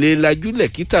Nàìjíríà ò lè lajúlẹ̀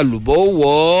kíta lùbọ́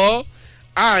wọ́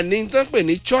àní tán pè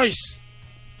ní choice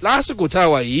lásìkò tá a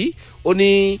wà yìí ó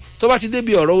ní tó bá ti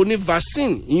débi ọ̀rọ̀ ó ní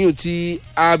vaccine ìyún ti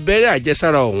abẹ́rẹ́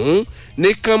àjẹsára ọ̀hún ní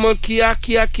kánmọ́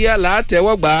kíákíá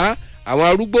látẹ̀wọ́gbà àwọn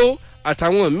arúgbó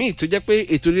àtàwọn míì tó jẹ́ pé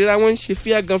ètò ìlera wọn ń ṣe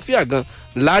fíàgàn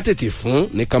látètè fún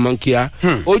ní kánmọ́ kíá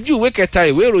ojú ìwé kẹta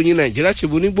ìwé ìròyìn Nàìjíríà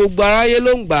Tribune ní gbogbo aráyé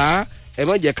ló ń gbà á ẹ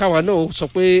má jẹ́ káwa náà sọ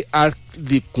pé a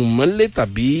lè kùn mọ́lé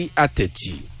tàbí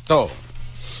àtẹ̀tì. tọ́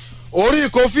orí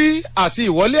Kofi àti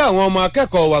ìwọlé àwọn ọmọ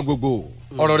akẹ́kọ̀ọ́ wa gbogbo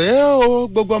ọ̀rọ̀ rẹ̀ ó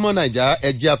gbogbo ọmọ Nàìjà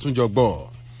ẹ̀jẹ̀ àtúnjọ gbọ́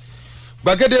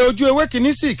gbàgede ojú ewé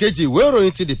kìíní sí ìkejì ìwé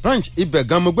ìròyìn ti The Punch ibẹ̀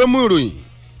gan mo gbé mú ìròyìn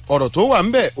ọ̀rọ̀ tó wà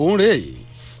ńbẹ̀ òun rèé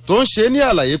tó ń ṣe ní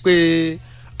àlàyé pé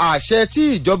àṣẹ tí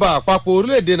ìjọba àpapọ̀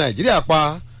orílẹ̀-èdè Nàìjíríà pa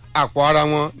àpò ara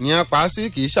wọn ní a pa á sí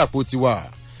kì í ṣàpò tiwa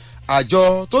àjọ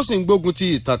tó sì ń gbógun ti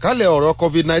ìtànkálẹ̀ ọ̀rọ̀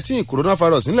covid-19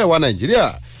 coronavirus nílẹ̀ wa Nàìjíríà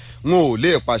wọn ò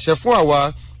lè pàṣẹ fún àwa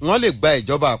wọn lè gba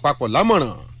ìjọba àpapọ̀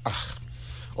lámọ̀ràn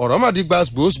ọ̀rọ̀ màdí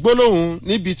gbàgbós gbólóhùn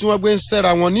níbi tí wọ́n gbé ń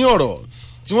sẹ́ra wọn ní ọ̀rọ̀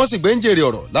tí wọ́n sì gbé ń jèrè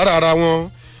ọ̀rọ̀ lára ara wọn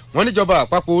wọ́n níjọba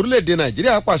àpapọ̀ orílẹ̀-èdè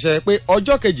Nàìjíríà pàṣẹ pé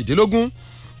ọjọ́ 18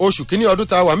 oṣù kínní ọdún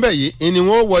tá a wà ń bẹ̀ yìí ni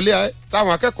wọ́n wọlé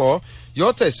táwọn akẹ́kọ̀ọ́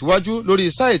yóò tẹ̀síwájú lórí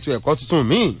sáà ètò ẹ̀kọ́ tuntun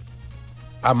míì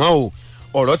àmọ́ o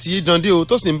ọ̀rọ̀ ti yí dandé o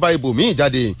tó sì ń bá ibò míì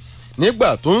jáde nígbà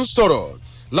tó ń sọ̀rọ̀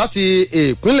láti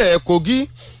ìpínlẹ̀ Kogi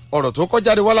ọ̀rọ̀ tó kọ́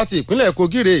jáde wá láti ìpínlẹ̀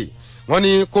Kogi rèé wọ́n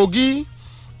ní Kogi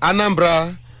Anambra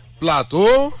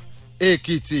Plateau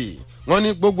Èkìtì wọ́n ní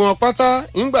gbogbo wọn pátá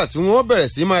ńgbà tí wọ́n bẹ̀rẹ̀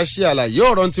sí máa ṣe àlàyé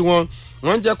ọ̀rọ̀ tiwọn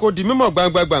wọ́n jẹ́ kó di mímọ̀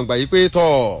gbangba yìí pé tọ̀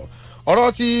ọ̀rọ̀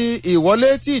ti ìwọlé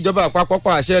tí ìjọba àpapọ̀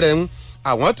pa àṣẹ rẹ̀ ń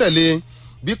àwọn tẹ̀lé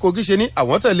bí Kogi ṣe ní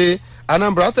àwọn tẹ̀lé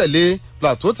Anambra tẹ̀lé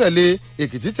Plateau tẹ̀lé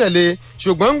Èkìtì tẹ̀lé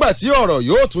ṣùgbọ́n ńgbà tí ọ̀rọ̀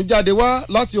yóò tún jáde wá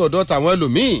láti ọ̀dọ̀ tàwọn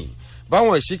ẹlòmíì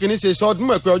báwọn ìṣíkíní ṣe sọ ọdún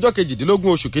mọ̀ pé ọjọ́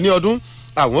 18 oṣù kínní ọdún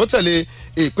àwọn tẹ̀lé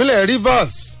ìpínlẹ̀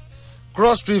Rivers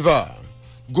Cross River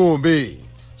Gombe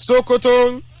Sokoto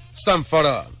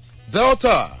Samfara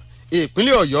Delta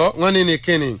ìpínlẹ̀ Ọ̀yọ́ wọn ní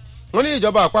kíni wọn ní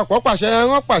ìjọba àpapọ̀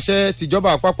pàṣẹ tìjọba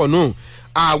àpapọ̀ nù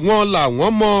àwọn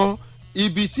làwọn mọ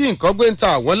ibi tí nǹkan gbé ń ta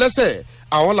àwọn lẹ́sẹ̀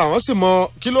àwọn làwọn sì mọ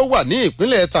kí ló wà ní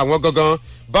ìpínlẹ̀ tàwọn gangan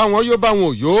báwọn yóò báwọn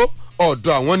ò yó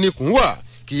ọ̀dọ̀ àwọn nìkún wà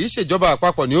kì í ṣèjọba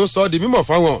àpapọ̀ ni ó sọ di mímọ̀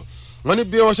fáwọn wọ́n ní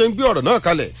bí wọ́n ṣe ń gbé ọ̀rọ̀ náà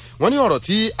kalẹ̀ wọ́n ní ọ̀rọ̀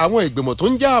tí àwọn ìgbìmọ̀ tó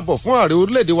ń já àbọ̀ fún ààrẹ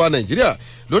orílẹ̀-èdè wa Nàìjíríà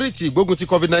lórí ti ìgbógun ti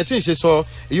covid-19 ṣe sọ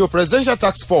ìyó presidential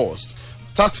task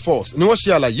force ni wọ́n ṣe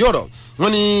àlàyé ọ̀rọ̀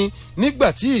wọ́n ní nígbà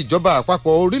tí ìjọba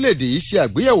àpapọ̀ orílẹ̀-èdè yìí ṣe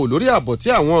àgbéyẹ̀wò lórí àbọ̀ tí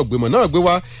àwọn ìgbìmọ̀ náà gbé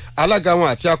wá alága wọn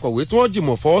àti akọ̀wé tí wọ́n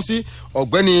jìmọ̀ fọwọ́ sí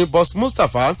ọ̀gbẹ́ni Boss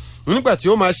Mustapha nígbà tí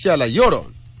ó máa ṣe àlàyé ọ̀rọ̀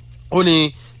ó ní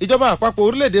ìjọba àpapọ̀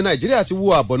orílẹ̀-èdè Nàìjíríà ti wo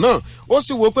àbọ̀ náà ó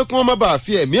sì wo pé kí wọ́n má bàa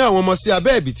fi ẹ̀mí àwọn ọmọ sí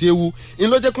abẹ́ ẹ̀bìtì ewu ń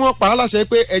ló jẹ́ kí wọ́n pa á láṣẹ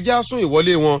pé ẹjẹ́ á sún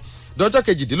ìwọlé wọn dọjọ́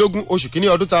 18 oṣù kínní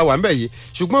ọdún tá a wà ń bẹ̀ yìí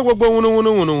ṣùgbọ́n gbogbo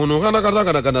wùnúwùnú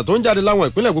kánàkánà tó ń jáde láwọn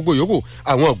ìpínlẹ̀ gbogbo yòókù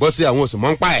àwọn ọ̀gbọ́n sí àwọn òsì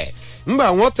mọ́ ń pa ẹ̀ ńgbà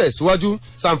wọn tẹ̀síwájú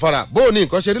Samfara bó o ní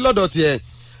nǹkan ṣe rí lọ́dọ̀ tiẹ̀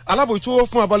alábòjútó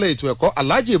fún abalẹ̀ ètò ẹ̀kọ́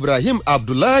Alhaji Ibrahim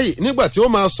Abdullahi nígbà tí ó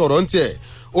máa sọ̀rọ̀ ń tiẹ̀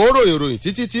ó ròyìn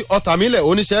títí tí ọ̀tàmílẹ̀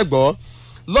oníṣẹ́ gbọ́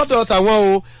lọ́dọ̀ tàwọn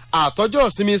o àtọ́jọ́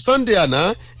ìsinmi Sunday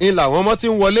àná ń làwọn ọmọ ti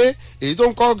ń wọlé èyí tó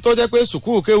ń kọ́ tó jẹ́ pé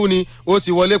sùkúù kéwu ni ó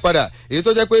ti wọlé padà èyí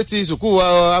tó jẹ́ pé ti sùkúù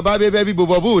abábẹ́bẹ́ bí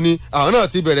bòbọ̀bù ni àwọn náà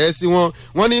ti bẹ̀rẹ̀ sí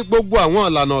wọ́n ní gbogbo àwọn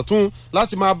ìlànà tún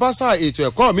láti máa bá sáà ètò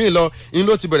ẹ̀kọ́ míì lọ ń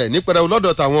ló ti bẹ̀rẹ̀ ní pẹrẹu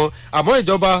lọ́dọ̀ tàwọn àmọ́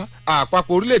ìjọba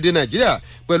àpapọ̀ orílẹ̀-èdè Nàìjíríà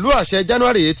pẹ̀lú àṣẹ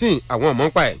January 18 àwọn ọmọ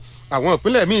ń pa ẹ̀ àwọn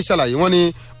ìpínlẹ̀ míì ṣàlàyé wọn ní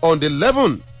on the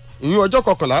 11 ìyún ọjọ́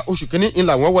 11 oṣù kínní ń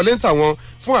làwọn wọlé ń tà wọn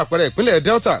fún àpẹẹrẹ ìpínlẹ̀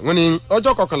Delta wọn ní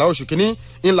ọjọ́ 11 oṣù kínní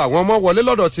ń làwọn ọmọ wọlé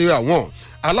lọ́dọ̀ ti àwọn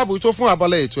alábòójútó fún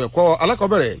abalẹ̀ ètò ẹ̀kọ́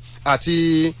alákọ̀ọ́bẹ̀rẹ̀ àti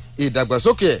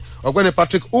ìdàgbàsókè ọ̀gbẹ́ni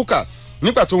Patrick Uka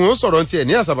nígbà tó wọn sọ̀rọ̀ tiẹ̀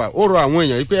ní Àsàbà ó rọ àwọn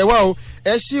èèyàn pé ẹ wá o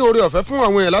ẹ ṣí oore ọ̀fẹ́ fún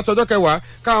àwọn èèyàn látọjọ́ 10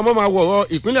 káwọn ọmọ máa wọ̀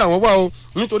ìpínlẹ̀ àwọn wá o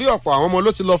nítorí ọ̀pọ̀ àwọn ọmọ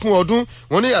ló ti lọ fún ọdún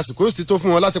wọn ní àsìkò ti tó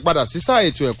fún wọn láti padà sí sáà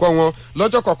ètò ẹ̀kọ́ wọn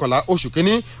lọ́jọ́ 11 oṣù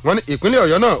kínní wọn ní ìpínlẹ̀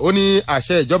Ọ̀yọ́ náà ó ní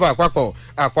àṣẹ ìjọba àpapọ̀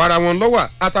àpò ara wọn lọ́wà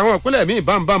àtàwọn ìpínlẹ̀ míì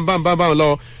bámbámbámbámbám lọ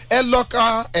ẹ lọ ka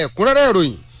ẹ̀kúnrẹ́rẹ́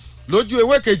ìròyìn lójú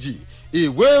ewé kejì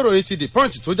ìwé ìròyìn ti The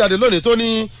Punch tó jáde lónìí tó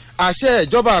ní àṣẹ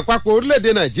ìjọba àpapọ̀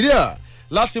orílẹ̀-èdè Nàìjíríà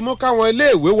láti mú káwọn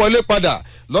iléèwé wọlé padà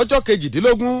lọ́jọ́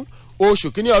 18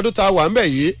 oṣù kínní ọdún tá a wà ń bẹ̀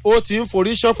yìí ó ti ń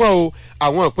forí ṣánpọ́n o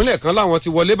àwọn ìpínlẹ̀ kan láwọn ti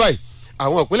wọlé báyìí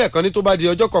àwọn ìpínlẹ̀ kan ní tó bá di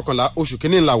ọjọ́ 11 oṣù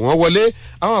kínní làwọn wọlé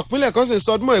àwọn ìpínlẹ̀ kan sì ń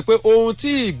sọdúnmọ́ ẹ̀ pé ohun tí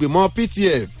ìgbìmọ̀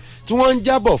PTF tí wọ́n ń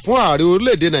jábọ̀ fún ààrẹ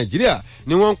orílẹ̀-èdè Nàìjíríà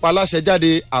ni wọ́n ń pa láṣẹ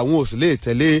jáde àwọn ò sì lè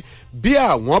tẹ̀lé bí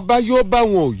àwọn bá yó bá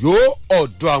wọn ò yó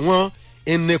ọ̀dọ̀ àwọn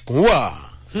ẹnìkún wà.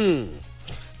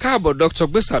 káàbọ̀ Dr.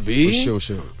 Gbèsàbí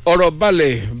ọ̀rọ̀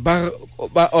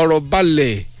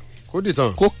balẹ̀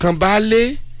kó kan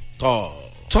baálé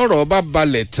tọ̀rọ̀ bá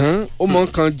balẹ̀ tán ó mọ̀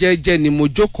kan jẹ́jẹ́ ni mo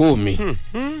jókòó mi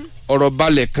ọ̀rọ̀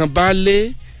balẹ̀ kan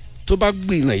baálé tó bá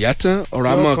gbìyànjú yá tán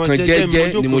ọ̀rọ̀ àmọ́ kan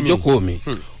jẹ́jẹ́ ni mo jókòó mi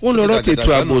ó lọ́rọ̀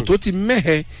tètò ààbò tó ti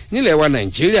mẹ́hẹ nílẹ̀ wa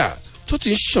Nàìjíríà tó ti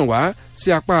ń ṣàn wá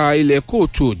sí apá ilẹ̀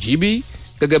kóòtù òjìbí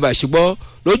gẹ́gẹ́ bá a ṣe gbọ́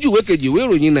lójú ìwé kejì ìwé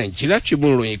ìròyìn Nàìjíríà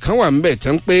Tribune ìròyìn kan wà ńbẹ̀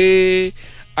tán pé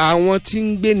àwọn tí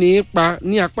ń gbé ní ipa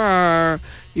ní apá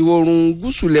ìwọ̀ oòrùn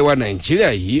gúúsù lẹwa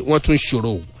Nàìjíríà yìí wọ́n tún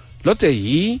ṣòro lọ́tẹ̀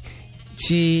yìí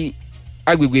tí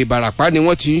agbègbè Ìbàràpá ni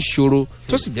wọ́n ti ń ṣòro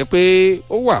tó sì jẹ́ pé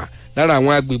ó wà lára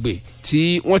àwọn agbègbè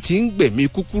tí wọ́n ti ń gbẹ̀mí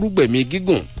kúkúrú gbẹ̀mí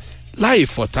gígùn láì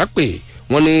fọ̀tápè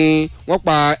wọ́n ní wọ́n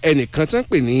pa ẹnìkan tán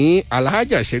pè ní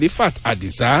Alhaja Sherifat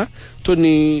Adisa tó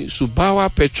ní Subawa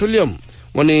Petroleum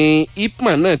wọ́n ní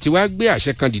IPMAN náà ti wá gbé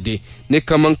àṣẹ kan dìde ní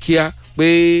kánmọ́nkíá pé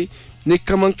ní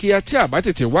kánmọ́nkíá tí àbá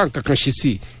tètè wá nǹkan kan ṣe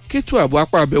sí kétù ààbò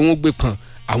apá abẹ wọn gbé kan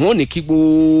àwọn ò ní kí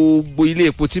gbogbo ilé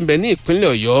epo tí ń bẹ ní ìpínlẹ̀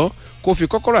Ọ̀yọ́ kó fi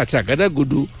kọ́kọ́rọ́ àti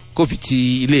àgádágodo kó fi ti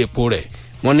ilé epo rẹ̀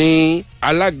wọ́n ní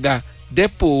alága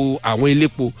dẹ́pò àwọn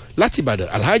iléepo láti Ìbàdàn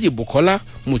Alhaji Bukola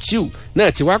Mutiu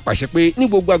náà ti wá pàṣẹ pé ní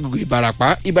gbogbo agbègbè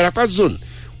Ìbàràpá zone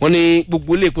wọ́n ní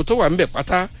gbogbo ilé epo tó wà ńbẹ̀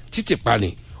pátá títì pa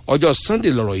ni ọjọ́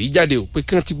Sunday lọ̀rọ̀ yìí jáde ò pé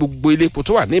kí wọ́n ti gbogbo ilé epo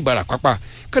tó wà ní Ìbàràpá pa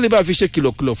kálí bá fi ṣe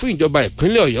kìlọ̀kìlọ̀ fún ìjọba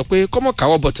ìpínlẹ̀ Ọ̀yọ́ pé kọ́mọ̀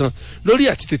káwọ́ bọ̀tán lórí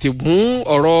àti tètè mú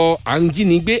ọ̀rọ̀ à ń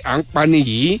jínigbé à ń pani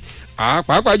yìí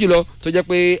pàápàá jùlọ tó jẹ́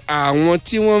pé àwọn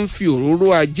tí wọ́n ń fi òróró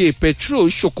ajé petrol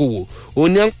ṣòkòwò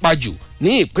òun ni à ń pajù ní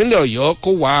ìpínlẹ̀ Ọ̀yọ́ kó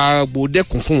wàá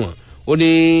gbòdẹ́kùn fún wọn ó ní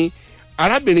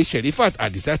arábìnrin Sherifat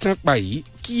Adisa tán pa yìí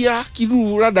kíá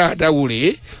kírú rádaràda wò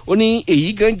rèé ó ní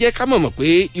èyí gan jẹ́ ká mọ̀mọ̀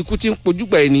pé ikú tí ń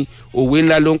pojúgbà ẹni òwe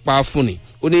ńlá ló ń pa fún ni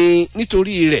ó ní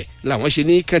nítorí rẹ̀ làwọn ṣe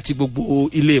ní kàn ti gbogbo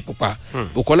ilé epo pa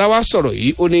Bukola wá sọ̀rọ̀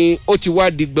yìí ó ní ó ti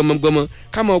wá di gbọmọgbọmọ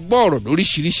ká mọ̀ gbọ́ ọ̀rọ̀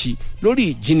lóríṣiríṣi lórí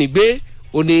ìjínigbé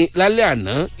ó ní lálẹ́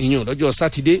àná ìyẹn lọ́jọ́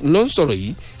sátidé ló ń sọ̀rọ̀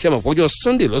yìí ṣe mọ̀ pọ́jọ́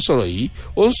Sunday ló sọ̀rọ̀ yìí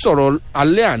ó ń sọ̀rọ̀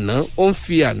alẹ́ àná ó ń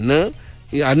fi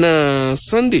àná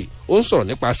Sunday ó ń sọ̀rọ̀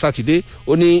nípa sátidé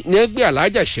ó ní ẹgbẹ́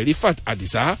Alhaja Sherifat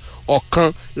Adisa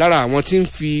ọ̀kan lára àwọn tí ń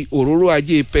fi òróró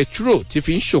ajé petrol tí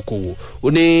fi ń ṣòkòwò ó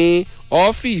ní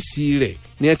ọ́fíìsì rẹ̀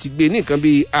ni a ti gbé ní nǹkan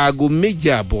bíi aago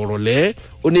 7 ìrọ̀lẹ́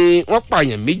ó ní wọ́n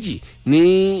pààyàn 2 ní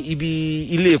ibi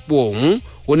ilé epo ọ̀hún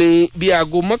ó ní bí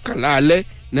aago 11 alẹ́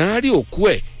náà rí òkú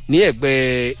ẹ̀ ní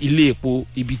ẹ̀gbẹ́ ilé epo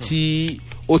ibi tí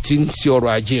ó ti ń ṣe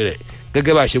ọrọ̀ ajé rẹ̀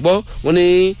gẹ́gẹ́ bá a ṣe gbọ́ wọ́n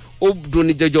ní ó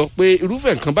dùnni jẹjọ pé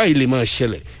irúfẹ́ nǹkan báyìí lè máa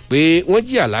ṣẹlẹ̀ pé wọ́n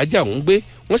jí Alhaja òun gbé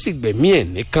wọ́n sì gbẹ̀mí ẹ̀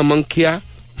ní kánmọ́nkíá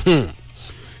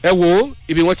ẹ wo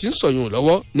ibi wọ́n ti ń sọ̀yún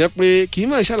lọ́wọ́ ní pé kì í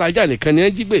máa ṣe Alhaja nìkan ni ẹ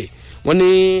jí gbé wọ́n ní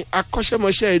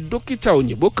akọ́ṣẹ́mọṣẹ́ dókítà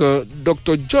òyìnbó kan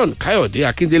Dr. John Káyọ̀dé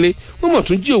Akíndélé wọ́n mọ̀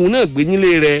tún jí òun náà gbé nílé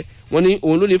rẹ̀ wọ́n ní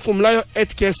òun ló ní Fúnmiláyọ̀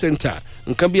Health Care Center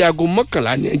nǹkan bíi aago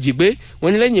 11 ní ẹjì gbé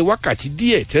wọ́n ní lẹ́yìn wákàtí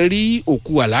díẹ̀ tẹ́ rí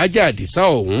òkú Alhaja Adisa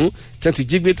ọ̀hún tẹ́ ti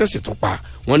jí gbé tẹ̀sí tún pa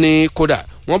wọ́n ní kódà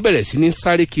wọ́n bẹ̀rẹ̀ sí ní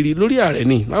sáré kiri lórí ààrẹ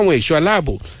ní láwọn ẹ̀ṣọ́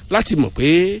aláàbò láti mọ̀ pé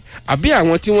àbí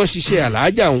àwọn tí wọ́n ṣiṣẹ́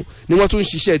Alhaja ọ̀hún ni wọ́n tún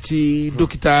ṣiṣẹ́ ti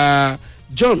dókítà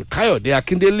John Káyọ̀dé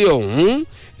Akíndélé ọ̀hún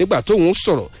nígbà tóun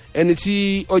sọ̀rọ̀ ẹni tí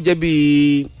ó jẹ́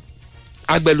bíi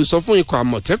agbẹnusọ fún ikọ̀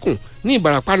àmọ̀tẹ́kùn ní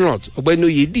ìbarapá north ọ̀gbẹ́ni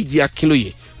oyèdíjì akínlóye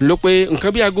ló pé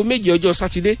nǹkan bí aago méje ọjọ́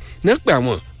sátidé náà pè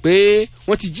àwọn pé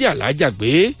wọ́n ti jí àlàájà gbé.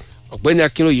 ọ̀gbẹ́ni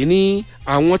akínlóye ní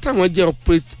àwọn táwọn jẹ́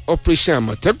operation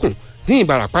àmọ̀tẹ́kùn ní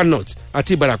ìbarapá north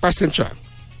àti ìbarapá central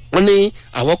wọ́n ní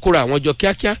àwọn kóra àwọn jọ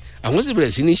kíákíá àwọn sì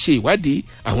bẹ̀rẹ̀ sí ní ṣe ìwádìí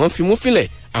àwọn fimúfínlẹ̀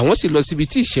àwọn sì lọ síbi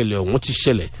tí ìṣẹ̀lẹ̀ ọ̀hún ti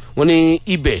ṣẹlẹ̀. wọ́n ní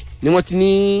ibẹ̀ ni wọ́n ti ní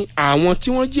àwọn tí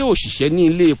wọ́n jẹ́ òṣìṣẹ́ ní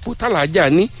ilé epo tàlàjà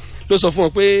ní ló sọ fún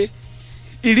wọn pé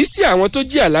ìrísí àwọn tó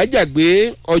jí àlàájà gbé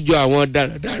ọjọ́ àwọn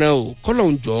darandaran o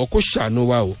kọ́lọ́hún jọ̀ọ́ kó ṣàánú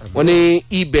wa o. wọ́n ní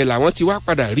ibẹ̀ làwọn ti wá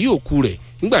padà rí òkú rẹ̀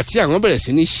nígbà tí àwọn bẹ̀rẹ̀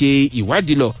sí ní ṣe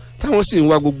ìwádìí lọ táwọn sì ń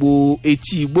wá gbogbo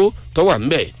etí igbó tó wà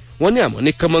ńbẹ̀. wọ́n ní àmọ́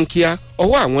ní kánmọ́nkíá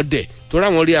ọwọ́ àwọn dẹ̀ tó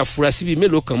ráwọn rí afurasí bíi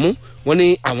mélòó kan mú. wọ́n ní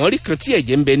àwọn rí kan tí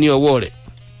ẹ̀jẹ̀ ń bẹ ní ọwọ́ rẹ̀.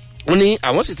 wọ́n ní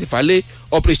àwọn sì ti fà lé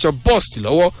operation burst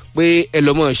lọ́wọ́ pé ẹ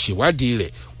lọ́ mọ̀ ṣèwádìí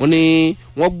rẹ̀. wọ́n ní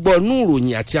wọ́n gbọ́ nú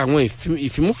ìròyìn àti àwọn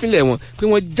ìfimúfínlẹ̀ wọn pé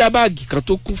wọ́n já báàgì kan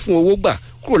tó kún fún owó gbà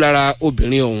kúrò lára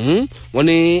obìnrin ọ̀hún. wọ́n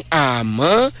ní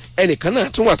àmọ́ ẹnìkan náà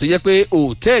tún wà tó jẹ́ pé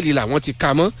òtẹ́ẹ̀lì làwọn ti ka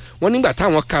mọ́. wọ́n nígbà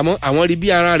táwọn ka mọ́ àwọn rí bí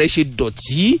ara rẹ̀ ṣe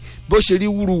dọ̀tí bó ṣe rí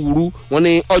wúruwúru. wọ́n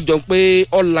ní ọjọ́ pé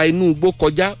ọ̀la inú igbó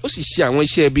kọjá ó sì ṣe àwọn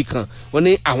iṣẹ́ ibi kan. wọ́n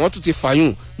ní àwọn tún ti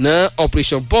fàyùn ná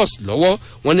operation boss lọ́wọ́.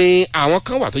 wọ́n ní àwọn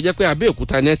kan wà tó jẹ́ pé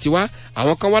Abẹ́òkúta ni ẹ ti wá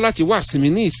àwọn kan wá láti wá sinmi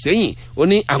ní Ìsẹ́yìn. ó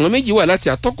ní àwọn méjì wà láti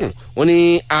Àtọ́kùn. wọ́n ní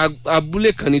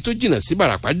abúlé kan ni tó jìnnà sí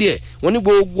Bàràpá díẹ̀. wọ́n ní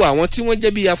gbogbo àwọn tí wọ́n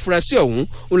jẹ́ bí afurasí ọ̀hún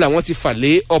ó làwọn ti fà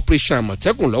lé operation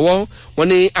Àmọ̀tẹ́kùn lọ́wọ́. wọ́n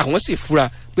ní àwọn sì fura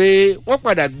pé wọ́n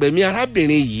padà gbẹ̀mí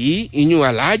arábìnrin yìí ìyún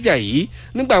àlàájà yìí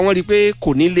nígbà wọ́n rí i pé kò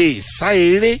ní lè sá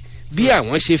eré bí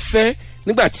àwọn ṣe fẹ́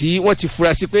nígbà tí wọ́n ti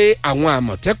fura sí pé àwọn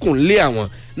Àmọ̀tẹ́kùn lé àwọn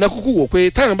náà kúkú wò pé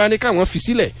táwọn bá ní káwọn fi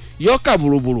sílẹ̀ yóò kà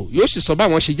bòròbòrò yóò sì sọ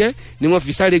báwọn ṣe jẹ́ ni wọ́n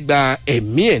fi sáré gba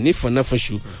ẹ̀mí ẹ̀ ní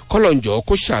fọnáfọnṣu kọ́lọ̀njọ́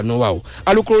kó ṣàánú wa o.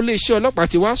 alukoro iléeṣẹ́ ọlọ́pàá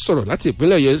ti wá sọ̀rọ̀ láti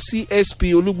ìpínlẹ̀ Ọ̀yọ́ CSP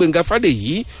Olúgbénga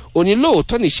Fádèyí ó ní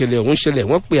lóòótọ́ ní ìṣẹ̀lẹ̀ ọ̀hún ṣẹlẹ̀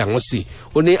wọ́n pe àwọn sí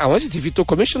ó ní àwọn sì ti fi tó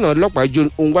kọmíṣánná ọlọ́pàá John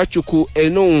Nwachukwu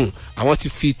Enohun àwọn ti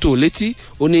fi tó létí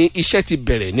ó ní iṣẹ́ ti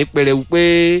bẹ̀rẹ̀ ní pẹrẹwu pé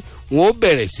wọn ó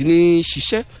bẹ̀rẹ̀ sí ní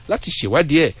ṣiṣẹ́ láti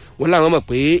ṣèwádìí ẹ̀ wọ́n láwọn mọ̀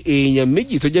pé èèyàn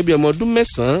méjì tó jẹ́ bí ọmọ ọdún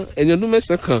mẹ́sàn-án ẹni ọdún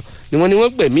mẹ́sàn-án kan ni wọ́n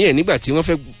gbẹ̀mí ẹ̀ nígbà tí wọ́n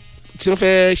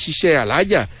fẹ́ ṣiṣẹ́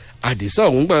àlàájà Àdìsá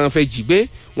ọ̀hún gbà wọn fẹ́ jí gbé.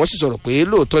 wọ́n sì sọ̀rọ̀ pé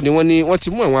lóòótọ́ ni wọ́n ti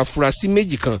mú àwọn afurasí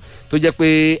méjì kan tó jẹ́ pé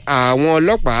àwọn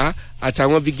ọlọ́pàá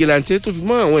àtàwọn vigilante tó fi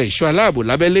mọ́ àwọn ẹ̀ṣọ́ aláàbò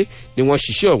lábẹ́lé ni wọ́n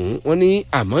ṣiṣẹ́ ọ̀hún. wọ́n ní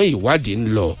àmọ́ ìwádìí ń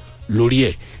lọ lórí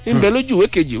ẹ̀. ń bẹ lójú ìwé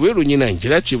kejì ìwé ìròyìn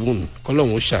Nigeria Tribune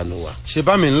kọ́lọ́hún ṣàánú wa. ṣe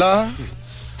bá mi ńlá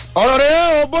ọ̀rọ̀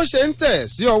rẹ̀ o bó ṣe ń tẹ̀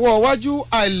sí ọwọ́ iwájú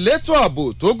àìlétò ààbò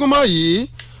tó gúnmọ́ yìí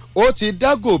ó ti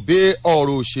dágòbe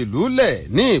ọ̀rọ̀ òṣèlú lẹ̀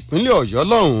ní ìpínlẹ̀ Ọ̀yọ́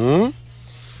lọ́hùn-ún.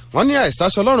 wọ́n ní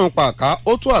àìsàṣọ lọ́rùn pàká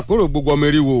ó tó àpérò gbogbo ọmọ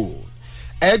eriwo.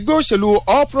 ẹgbẹ́ òṣèlú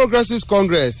All Progressives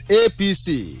Congress APC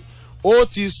ó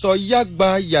ti sọ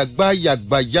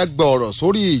yàgbà ọ̀rọ̀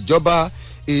sórí ìjọba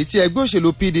èyí tí ẹgbẹ́ òṣèlú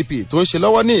PDP tó ń ṣe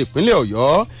lọ́wọ́ ní ìpínlẹ̀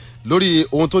Ọ̀yọ́ lórí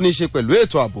ohun tó ní í ṣe pẹ̀lú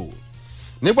ètò ààbò.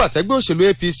 nígbà tẹ́gbẹ́ òṣèlú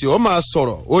APC ó máa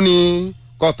sọ̀rọ̀ ó ní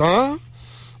kọ̀tán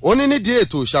ó ní nídìí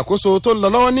ètò ìṣàkóso tó ń lọ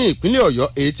lọ́wọ́ ní ìpínlẹ̀ Ọ̀yọ́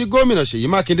èyí tí gómìnà Ṣèyí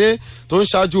Mákindé tó ń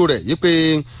ṣáájú rẹ̀ yí pé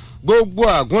gbogbo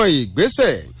àwọn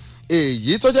ìgbésẹ̀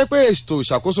èyí tó jẹ́ pé ètò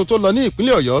ìṣàkóso tó lọ ní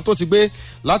ìpínlẹ̀ Ọ̀yọ́ tó ti gbé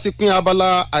láti pín abala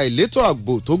àìlétò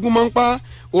ààbò tó gún mọ́ ń pa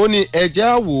ó ní ẹjẹ́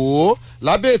àwò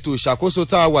lábẹ́ ètò ìṣàkóso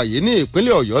tá a wà yìí ní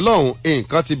ìpínlẹ̀ Ọ̀yọ́ lọ́hùn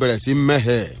nǹkan ti bẹ̀rẹ̀ sí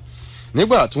mẹ́hẹ̀.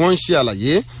 nígbà tí wọ́n ń ṣe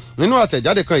àlàyé nínú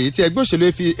àtẹ̀jáde kan yìí tí ẹgbẹ́ òṣèlú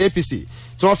APC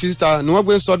tí wọ́n fi síta ni wọ́n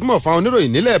gbé sọdúnmọ̀ fáwọn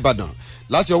oníròyìn nílẹ̀ Ìbàdàn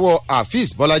láti ọwọ́ Afeez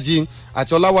Bọ́lájí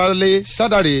àti Ọláwálé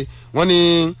Sádàrè. wọ́n ní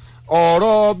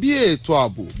ọ̀rọ̀ bí ètò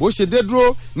ààbò bó ṣe dé dúró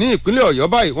ní ìpínlẹ̀ Ọ̀yọ́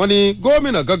báyìí wọ́n ní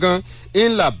gómìnà gangan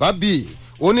ńlá bábì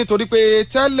ó nítorí pé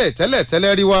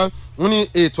tẹ́lẹ̀ rí wa wọ́n ní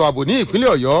ètò ààbò ní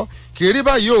ìpínlẹ̀ Ọ̀yọ́ kì í rí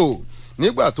báyìí o.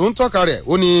 nígbà tó ń tọ́ka rẹ̀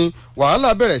ó ní wàhálà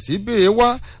bẹ̀rẹ̀ sí bèè wá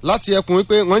láti ẹkùn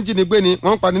wípé wọ́n ń jínigbé ni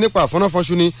wọ́n ń pani nípa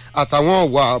àfọ́náfọ́nṣu ni àtàwọn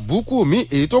wà búkú mi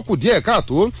èyí tó kù díẹ̀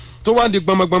káàtó tó wá ń di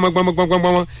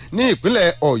gbọmọgbọmọgbọmọgbọmọ ní ìpínlẹ̀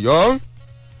Ọ̀yọ́.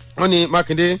 wọ́n ní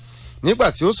Mákindé nígbà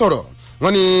tí ó sọ̀rọ̀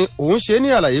wọ́n ní òun ṣe ní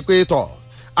àlàyé pé tọ̀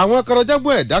àwọn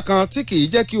kọrọjágbọ́n ẹ̀dá kan tí kì í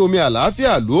jẹ́ kí omi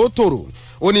àlàáfíà ló tòrò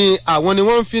ó ní àwọn ni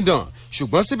wọ́n ń fi dàn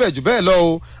ṣùgbọ́n síbẹ̀ jù bẹ́ẹ̀ lọ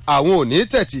o àwọn ò ní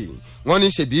tẹ̀tì. wọ́n ní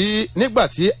ṣèbí nígbà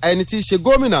tí ẹni tí í ṣe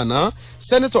gómìnà náà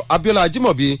sẹ́nitọ̀ Abíọ́lá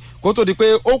Ajímọ̀bí kó tó di pé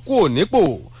ó kú ònípò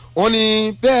wọ́n ní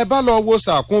bẹ́ẹ̀ bá lọ wo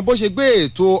sàkún bó ṣe gbé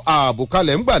ètò ààbò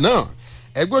kalẹ̀ ńgbà náà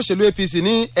ẹgbẹ́ òṣèlú APC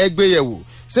ní ẹgbẹ́ yẹ̀wò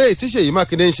ṣé ètí Ṣèyí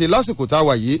Mákindé ń ṣe lásìkò tá a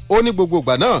wà yìí ó ní gbogbo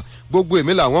ìgbà náà gbogbo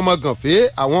èmi làwọn ọmọ gànfẹ́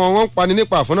àwọn wọn ń pani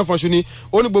nípa àfọ́náfọ́nṣu ni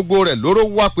ó ní gbogbo rẹ̀ lóró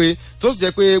wá pé tó sì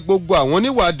jẹ́ pé gbogbo àwọn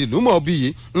oníwà dìlúmọ̀ bí yìí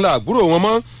ńlá àgbúrò wọn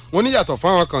mọ́ wọn níyàtọ̀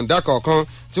fáwọn kàńdá kọ̀ọ̀kan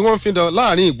tí wọ́n ń fi dán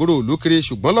láàrin ìgboro ìlú kiri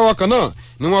ṣùgbọ́n lọ́wọ́ kan náà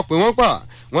ni wọ́n pè wọ́n pa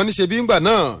wọ́n ní ṣe bí ńgbà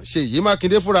náà Ṣèyí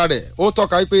Mákindé fúnra rẹ̀ ó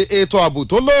tọ́ka pé ètò ààbò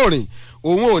tó lóòrìn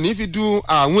òun ò ní fi du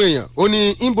àwọn èèyàn ó ní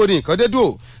ìbòdì nǹkan dédò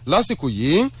lásìkò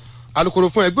yìí. alukoro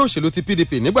fún ẹgbẹ́ òṣèlú ti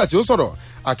PDP nígbà tí ó sọ̀rọ̀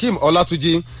Akeem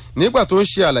Ọlátúnjí nígbà tó ń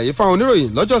ṣe àlàyé fáwọn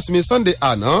oníròyìn lọ́jọ́ sinmi Sunday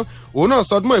àná òun náà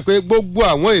sọdúnmọ́ ẹ̀ pé gbogbo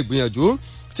àwọn ìgbìyànjú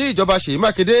tí ìjọba Ṣèyí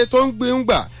Mákindé tó ń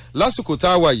gbà lásìkò tá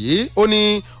a wà yìí ó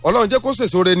ní Ọlọ́run jẹ́ kó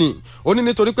sèso re ni ó ní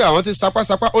nítorí pé àwọn ti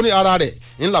sapásapá ó ní ara rẹ̀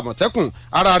ńlá Mọ̀tẹ́kùn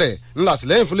ara rẹ̀ ńlá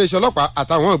tìlẹ́yìn fún iléeṣẹ́ ọlọ́pàá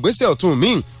àtàwọn ìgbésẹ̀ ọ̀tún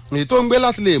míì èyí tó ń gbé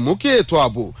láti lè mú kí ètò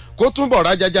ààbò kó túnbọ̀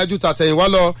rájájá ju tàtẹ̀yìnwá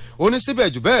lọ ó ní síbẹ̀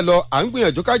jù bẹ́ẹ̀ lọ à ń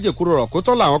gbìyànjú ká jèkúrò rọ̀ kó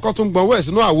tán làwọn kan tún gbọ́n wẹ̀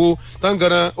sínú àwo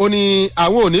tangaran ó ní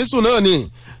àwọn ò ní sùn náà ni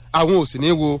àwọn ò sì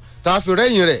ní wo tá a fi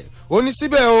rẹ́yìn rẹ̀ ó ní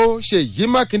síbẹ̀ ó Ṣèyí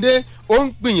Mákindé ó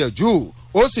ń gbìyànjú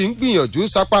ó sì ń gbìyànjú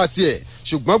sápá tiẹ̀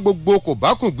ṣùgbọ́n gbogbo kò bá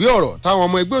kùn gbé ọ̀rọ̀ táwọn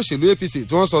ọmọ ẹgbẹ́ òṣèlú APC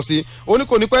tí wọ́n sọ sí ó ní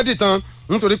kò ní pẹ́ dìtàn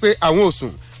nítorí pé àwọn ò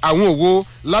sùn àwọn ò wo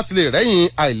láti lè rẹ́yìn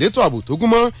àìlétò ààbò tó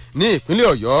gúnmọ́ ní ìpínlẹ̀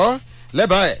Ọ̀yọ́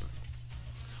lẹ́bàá ẹ̀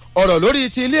ọ̀rọ̀ lórí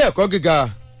ti ilé ẹ̀kọ́ gíga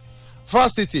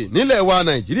fásitì nílẹ̀ wa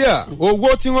Nàìjíríà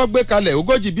owó tí wọ́n gbé kalẹ̀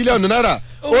 40 bílíọ̀nù náírà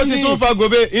ó ti tún fa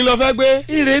gòbe ńlọfẹ́ gbé.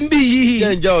 ire ń bì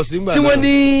yìí tí wọ́n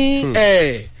ní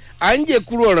à ń jẹ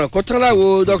kúrò ọ̀ràn kó tán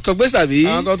láwo Dr. Gbèsàbí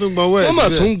wọ́n mà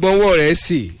tún gbọ́nwọ́ rẹ̀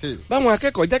sí i báwọn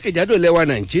akẹ́kọ̀ọ́ jákèjádò lẹ́wà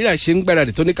Nàìjíríà ṣe ń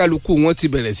gbáradì tó ní kálukú wọn ti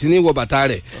bẹ̀rẹ̀ sí ní wọ bàtà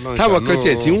rẹ̀ táwọn kan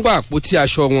tiẹ̀ ti ń wá àpótí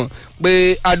aṣọ wọn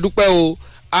pé adúpẹ́ o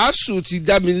ASUU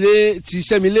ti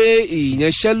sẹ́milé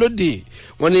ìyanṣẹ́lódì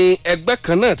wọn ní ẹgbẹ́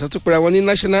kan náà tó tún pera wọn ní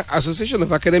National Association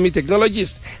of Academic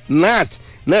Technologists NAT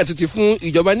náà tó ti fún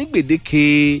ìjọba ní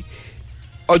gbèdéke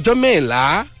ọjọ́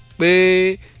 14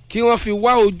 pé kí wọ́n fi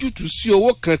wá ojútùú sí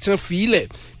owó kan tí wọ́n fi ilẹ̀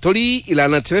torí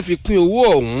ìlànà tí wọ́n fi pín owó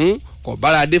ọ̀hún kò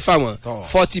bára dé fáwọn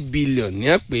 40 billion ní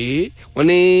pé wọ́n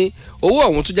ní owó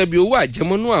ọ̀hún tó jẹ́ bí owó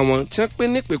àjẹmọ́nú àwọn tí wọ́n pé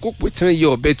nípèkópè tí wọ́n yẹ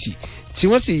ọ̀bẹ tì tí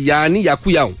wọ́n sì ya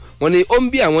níyàkúyà wọ́n ní ó ń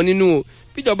bí àwọn nínú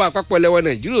bíjọba àpapọ̀ lẹ́wọ̀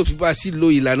Nàìjíríà fi bá sí lo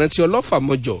ìlànà tí ọlọ́fà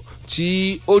mọ́jọ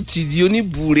tí ó ti di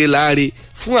oníbùúre láre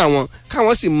fún àwọn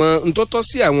káwọn sì mọ ntọ́tọ́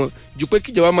sí àwọn ju pé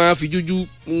kíjọba máa fi dúdú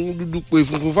pé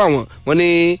funfun fáwọn wọ́n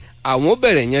ní àwọn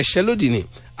bẹ̀rẹ̀ yanṣẹ́lódì ni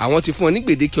àwọn ti fún wọn ní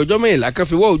gbèdéke ọjọ́ 14 kan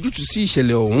fi wá ojútùú sí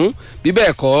ìṣẹ̀lẹ̀ ọ̀hún bí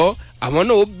bẹ́ẹ̀ kọ́ àwọn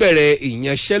náà ó bẹ̀rẹ̀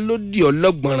ìyanṣẹ́lódì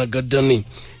ọlọ́gbọ̀nràn gandan ni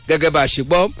gẹ́gẹ́ bá a ṣe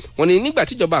gbọ́ wọ́n ní nígbà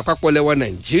tíjọba àpapọ̀ lẹ́wọ̀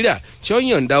Nàìjíríà tí ó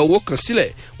yọ̀ǹda owó kan sílẹ̀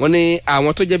wọ́n ní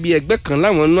àwọn tó jẹ́ bí ẹgbẹ́ kan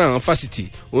láwọn nínú àwọn fásitì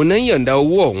òun náà yọ̀ǹda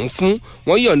owó ọ̀hún fún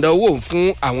wọ́n yọ̀ǹda owó ọ̀hún fún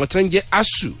àwọn tó ń jẹ́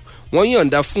ASUU wọ́n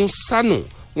yọ̀ǹda fún SANU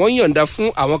wọ́n yọ̀ǹda fún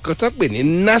àwọn kan tó ń pè ní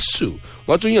NASU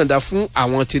wọ́n tún yọ̀ǹda fún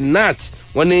àwọn ti NAT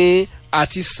wọ́n ní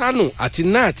àti SANU àti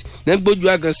NAT ní gbójú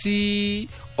agan sí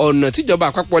ọ̀nà tíjọba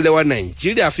àpapọ̀ lẹ́wà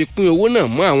Nàìjíríà fi pín owó náà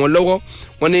mọ́ àwọn lọ́wọ́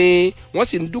wọ́n ní wọ́n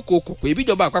sì ń dúnkokò pé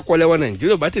bíjọba àpapọ̀ lẹ́wà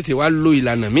Nàìjíríà bá tètè wá lo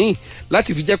ìlànà míì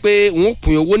láti fi jẹ́ pé wọ́n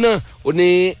pín owó náà ó ní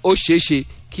ó ṣeéṣe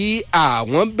kí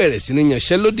àwọn bẹ̀rẹ̀ sí ní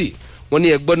yanṣẹ́lódì wọ́n ní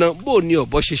ẹgbọ́n náà bó ní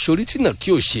ọ̀bọ ṣe sorí tìǹà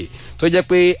kí ò ṣe tó jẹ́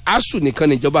pé ASUU nìkan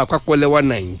níjọba àpapọ̀ lẹ́wà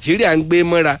Nàìjíríà ń gbé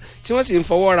mọ́ra tí wọ́n sì ń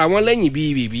fọwọ́ ra wọn lẹ́yìn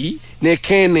bíi bìbí ní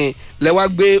kẹ́ni lẹ́wà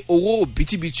gbé owó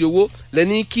bìtìbìtì owó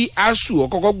lẹ́ni kí ASUU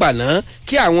ọ̀kọ́kọ́ gbà náà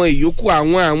kí àwọn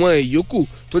ìyókù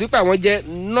torí pé àwọn jẹ́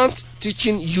not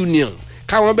teaching union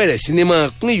káwọn bẹ̀rẹ̀ sí ní máa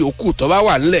pín ìyókù tó bá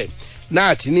wà nílẹ̀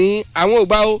náà tí ní àwọn ò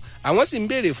gbà ó àwọn sì ń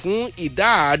béèrè fún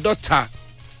ìdá 50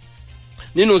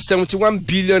 nínú 71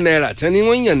 billion naira tí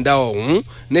wọ́n yànda ọ̀hún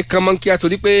ní kánmọ́nkíá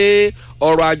torí pé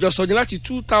ọ̀rọ̀ àjọsọ ní láti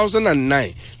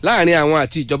 2009 láàrin àwọn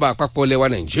àti ìjọba àpapọ̀ lẹ́wà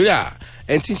Nàìjíríà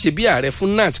ẹni tí ń ṣe bí ààrẹ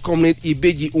fún NAT comrade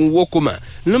Ibeji Nwokoma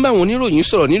nọ́mbà àwọn oníròyìn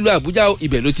sọ̀rọ̀ nílùú Àbújá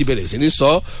ibẹ̀ ló ti bẹ̀rẹ̀ sí ní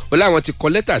sọ ọ́ láwọn ti kọ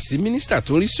lẹ́tà sí mínísítà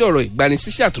tó ń rí sí ọ̀rọ̀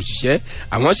ìgbanisíṣẹ́ àtòṣìṣẹ́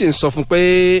àwọn sì ń sọ fún pé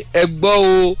ẹ gbọ́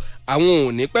o àwọn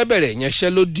ò ní pẹ́ bẹ̀rẹ̀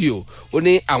ìyanṣẹ́lódì o ó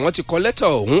ní àwọn ti kọ lẹ́tà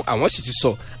ọ̀hún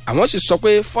àwọn sì sọ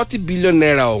pé 40 billion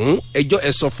naira ọ̀hún ẹjọ́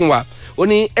ẹ sọ fún wa ó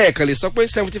ní ẹ̀ẹ̀kan lè sọ pé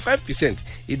 75%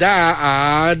 ìdá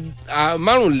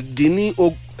márùndínní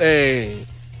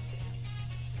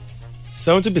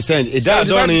 70%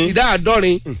 ìdá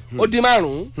àádọ́rin ó dín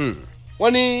márùn-ún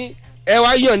wọ́n ní ẹ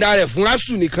wá yọ̀ǹda rẹ̀ fún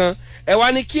ASUU nìkan ẹ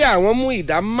wá ní kí àwọn mú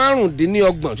ìdá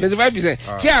márùndínlọ́gbọ̀n 25%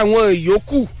 kí àwọn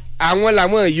ìyókù àwọn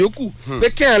làwọn ìyókù pé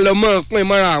kí àwọn lọ mọ́ pín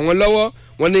mọ́ra àwọn lọ́wọ́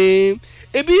wọ́n ní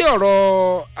ebi ọ̀rọ̀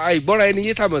àìgbọ́ra ẹni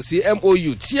yé tàmọ̀ sí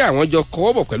MOU tí àwọn jọ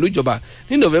kọwọ́ bọ̀ pẹ̀lú ìjọba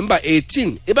ní November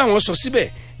 18 ebí àwọn sọ síbẹ̀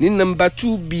ní nọ́mbà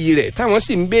 2B rẹ̀ táwọn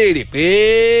sì ń béèrè pé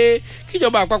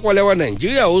kíjọba àpapọ̀ lẹ́wọ̀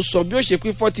Nàìjíríà ó sọ bí ó ṣe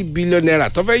pín 40 billion naira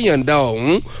tó fẹ́ yànda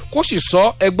ọ̀hún kó sì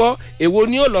sọ ẹgbọ́ èwo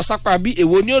ni ó lọ sápá bí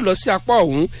èwo ni ó lọ sí apá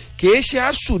ọ̀hún kìí ṣe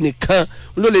ASUU nìkan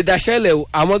ló lè daṣẹ́lẹ̀ o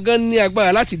àwọn gan ní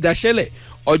agbára láti daṣẹ́lẹ̀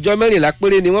ọjọ́ 14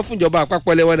 péré ni wọ́n fún ìjọba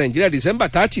àpapọ̀ lẹ́wọ̀ Nàìjíríà December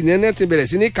 30 ní ẹni tí bẹ̀rẹ̀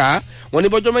sí ní ká wọ́n ní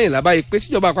bọ́jọ́ 14 báyìí pé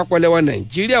tíjọba àpapọ̀ lẹ́wọ̀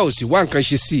Nàìjíríà ò sì wá nǹkan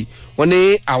ṣe sí i wọ́n ní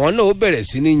àwọn náà ó bẹ̀rẹ̀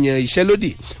sí ní yan iṣẹ́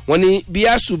lódì wọ́n ní bí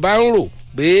ASUU bá ń rò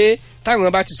pé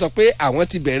táwọn bá ti sọ pé àwọn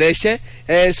ti bẹ̀rẹ̀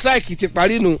iṣẹ́ strike ti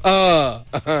parí nu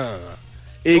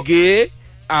ègé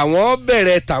àwọn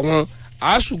bẹ̀rẹ̀ tàwọn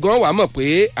àṣùgbọ́n wàá mọ̀ pé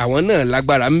àwọn náà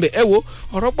lágbára ń bẹ ẹ wo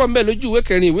ọ̀rọ̀ pọ̀ ń bẹ lójú ìwé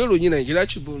kẹrin ìwé ìròyìn Nàìjíríà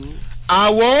Tribune.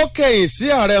 àwọn kẹ̀yìn sí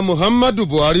ààrẹ Muhammadu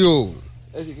Buhari o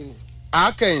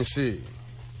akẹ̀yìn sí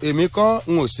èmi kọ́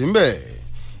n ò sí ń bẹ̀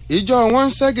ìjọ wọn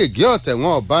ń ṣẹ́gègé ọ̀tẹ̀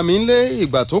wọn ọ̀bá mi ń lé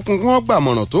ìgbà tó kún wọn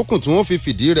gbàmọ̀ràn tó kùn tí wọ́n fi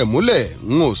fìdí rẹ̀ múlẹ̀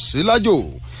n ò sí lájò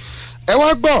ẹ wá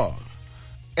gbọ́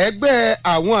ẹgbẹ́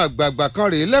àwọn àgbààgbà kan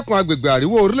rèé lẹ́kùn agbègbè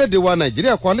àríwó orílẹ̀-èdè wa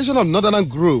Nàìjíríà Coalition of Northern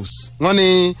Groups wọ́n ní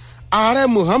ààrẹ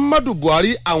Muhammadu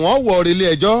Buhari àwọn wọ ilé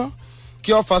ẹjọ́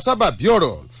kí ó fa sábàbí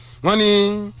ọ̀rọ̀ wọ́n ní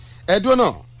ẹdún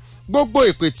náà gbogbo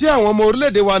ìpè tí àwọn ọmọ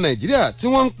orílẹ̀-èdè wa Nàìjíríà tí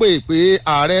wọ́n ń pè pé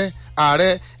ààrẹ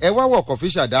ẹ wá wọ̀kọ̀ fi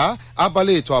ṣàdá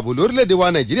abalẹ̀ ètò ààbò lórílẹ̀‐èdè wa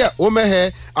Nàìjíríà ó mẹ́hẹ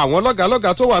àwọn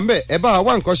lọ́gàlọ́gà tó wà ń bẹ̀ ẹ bá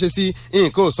wá nǹkan ṣe sí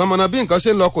nǹkan ò sánmọ́nà bí nǹkan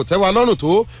ṣe ń lọ kò tẹ́ wa lọ́rùn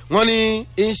tó wọ́n ní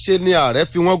ń ṣe ni ààrẹ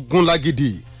fi wọ́n gún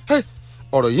lágídí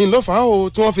ọ̀rọ̀ yìí ló fà á o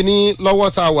tí wọ́n fi ní lọ́wọ́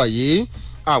tá a wà yìí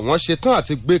àwọn ṣetán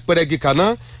àti gbé pẹ́rẹ́gì kaná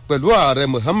pẹ̀lú ààrẹ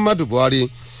Muhammadu Buhari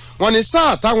wọ́n ní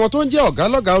sáà táwọn tó ń jẹ́ ọ̀gá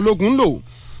lọ́gà ológun ń lò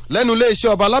lẹ́nu iléeṣẹ́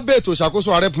ọba lábẹ́ ètò ìṣàkóso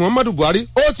ààrẹ Muhammadu Buhari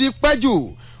ó ti pẹ́ jù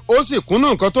ó sì kúnnú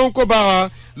nǹkan tó ń kó bá wa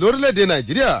lórílẹ̀‐èdè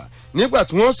Nàìjíríà nígbà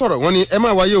tí wọ́n sọ̀rọ̀ wọ́n ní ẹ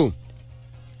máa wáyé o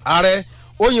ààrẹ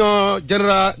ó yan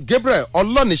General Gabriel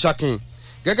Ọlọ́nìṣakin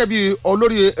gẹ́gẹ́ bí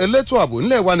olórí elétò ààbò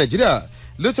nílẹ̀ wa Nàìjíríà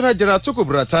Lieutenant General Tukur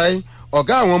Buratai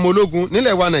ọ̀gá àwọn ọmọ ológun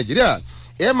nílẹ̀ wa Nàìjíríà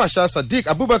Air Marshal Sadiq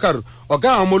Abubakar ọ̀gá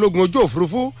àwọn ọmọ ológun ojú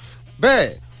òfurufú bẹ́ẹ̀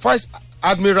Vice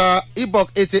Admiral Ibok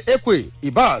Ete Ekwe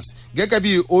Ibas gẹ́gẹ́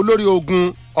bí olórí ogun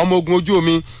ọmọ ogun ojú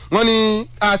omi wọ́n ní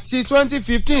àti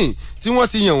 2015 tí wọ́n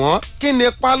ti yàn wọ́n kí ni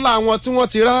pálá wọn tí wọ́n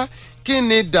ti rá kí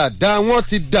ni dàda wọn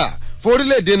ti dà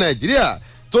forílẹ̀-èdè Nàìjíríà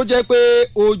tó jẹ́ pé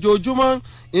ojoojúmọ́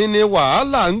ìní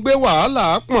wàhálà ń gbé wàhálà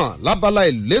pọ̀n lábala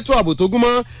ìletò ààbò tó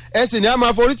gúnmọ́ ẹ sì ní a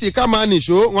máa forí tì ká máa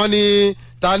nìṣó wọ́n ní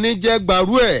ta ní jẹ́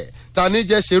gbarú ẹ̀ ta ní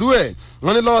jẹ́ ṣerú ẹ̀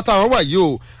wọ́n ní lọ́wọ́ táwọn wà yìí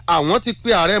o àwọn ti pe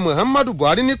ààrẹ Muhammadu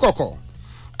Buhari ní kọ̀kọ̀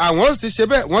àwọn sì ṣe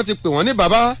bẹ́ẹ̀ wọ́n ti pè wọ́n ní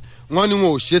bàbá wọ́n ní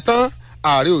wọn ò ṣetán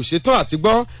ààrẹ ò ṣetán àti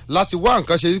gbọ́ láti wá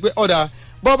nǹkan ṣe pé ọ̀dà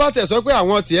bọ́ bá tẹ̀ sọ pé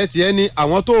àwọn tiẹ̀ ni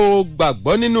àwọn tó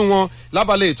gbàgbọ́ nínú wọn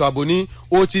lábalẹ̀ ètò ààbò ni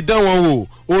ó ti dán wọn wò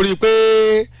ó rí i pé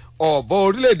ọ̀bọ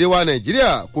orílẹ̀-èdè wa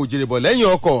Nàìjíríà kò jèrèbọ̀ lẹ́yìn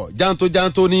ọkọ̀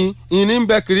janto ní ìní ń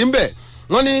bẹ kiri ń bẹ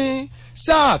wọ́n ní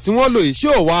sáà tí wọ́n lò ìṣe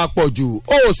òwà pọ̀ jù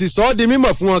ó sì sọ ọ́ di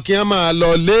mímọ̀ fún wọn kí wọ́n máa lọ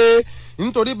lé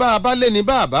nítorí bá a bá lé ní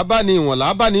bá a bá bá ní ìwọ̀nlá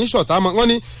bá ní ṣọ̀tá mọ́ wọ́n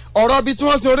ní ọ̀rọ̀ bí tí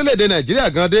wọ́n sin orílẹ̀-èdè Nàìjíríà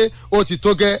gan dé ó ti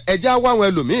tó gẹ ẹjẹ́ wá àwọn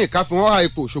ẹlòmíín ká fi wọ́n ha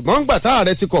ipò ṣùgbọ́n gbà tá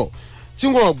ààrẹ ti kọ̀ tí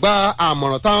wọ́n gba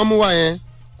àmọ̀ràn táwọn mú wá yẹn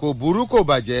kò burú kò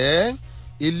bàjẹ́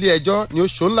ilé ẹjọ́ ni ó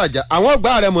ṣòǹlàjà àwọn ọgbà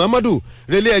ààrẹ Muhammadu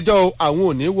relé ẹjọ́ àwọn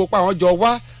ò ní wo pa àwọn jọ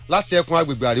wá láti ẹkùn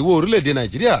agbègbè àríwó orílẹ̀-èdè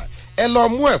Nàìjíríà ẹ lọ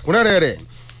mú ẹ̀kúnrẹ́rẹ́ rẹ̀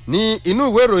ní inú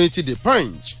ìwé ìròyìn ti The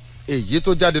Punch èyí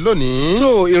tó jáde lónìí. tó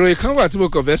ìròyìn kan wà tí mo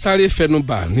kàn fẹ́ sáré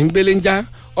fẹnubà ní gbéléńjá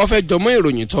ó fẹ́ jọmọ́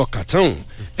ìròyìn tó kàtàn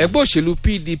ẹgbẹ́ òṣèlú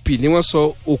PDP ni wọ́n sọ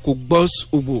oko gbọ́s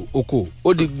oko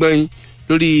ó di gbọ́n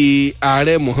lórí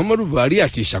ààrẹ Muhammadu Buhari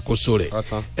àti ìṣàkóso rẹ̀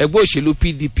ẹgbẹ́ òṣèlú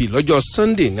PDP lọ́jọ́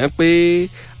Sunday náà pé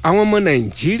àwọn ọmọ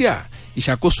Nàìjíríà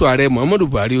ìṣàkóso ààrẹ Muhammadu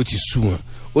Buhari ó ti sú wọn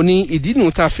ó ní ìdí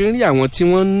nù tá a fi ń rí àwọn tí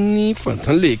wọ́n ní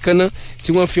fọ̀ntán lè kánná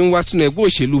tí wọ́n fi ń wá sínú ẹgbẹ́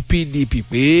òṣèlú PDP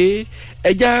pé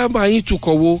ẹja bá yín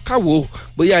tukọ̀ wo káwo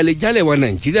bóyá ilé jálẹ̀ wa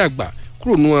Nàìjíríà gbà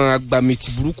kúrò nù agbami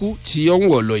ti burúkú tí ó ń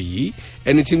wọ̀ lọ yìí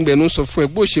ẹni tí ń gbẹnu sọ fún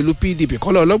ẹgbẹ́ òṣèlú PDP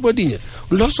Kọ́lá Ọlọ́gbọ́dìyàn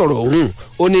ló sọ̀rọ̀ ọ̀hún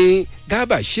ó ní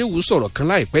Garba Shehu sọ̀rọ̀ kan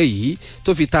láìpẹ́ yìí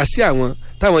tó fi ta sí àwọn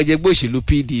táwọn jẹ́ ẹgbẹ́ òṣèlú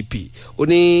PDP ó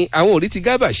ní àwọn ò rí ti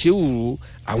Garba Shehu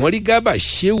àwọn rí Garba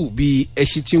Shehu bíi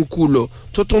ẹṣin tí ń kú lọ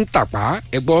tó tún tàpá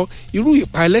ẹgbọ́ irú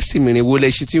ìpa ẹlẹ́sìn mìíràn wo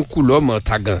lẹ́ṣin tí ń kú lọ ọmọ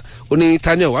ta gan ó ní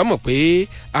tani ọ̀wá mọ̀ pé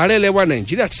ààrẹ lẹ́wà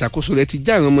Nàìjíríà ti ṣàkóso rẹ̀ ti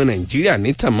já àwọn ọmọ Nàìjíríà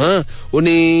nítàmọ́ ó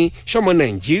ní sọmọ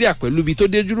Nàìjíríà pẹ̀lú ibi tó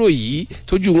dé dúró yìí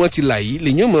tójú wọn ti là yìí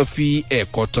lèyìn mọ̀ fi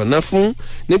ẹ̀kọ́ tọ̀nà fún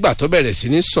nígbà tó bẹ̀rẹ̀ sí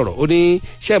ní sọ̀rọ̀ ó ní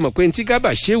ṣe mọ̀ pé ní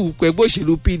Garba Shehu pé ẹgbẹ́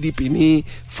òṣèlú PDP ní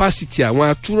fásitì àwọn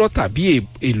atúrọ̀ tàbí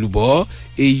èlùbọ́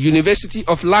a University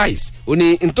of Lies ó ní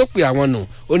ntọ́pẹ́ àwọn nù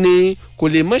ó ní kò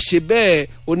lè mọ̀ ṣe bẹ́ẹ̀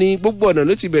ó ní gbogbo ọ̀nà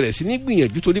ló ti bẹ̀rẹ̀ sí ní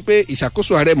gbìyànjú torí pé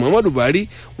ìṣàkóso ààrẹ Muhammadu Buhari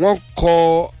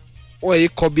wọ́n yẹ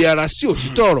kọbi ara sí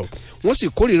òtítọ́ ọ̀rọ̀ wọ́n sì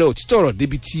kórìíra òtítọ́ ọ̀rọ̀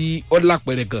débi tí ó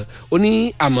lápẹ̀rẹ̀ gan ó ní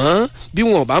àmọ́ bí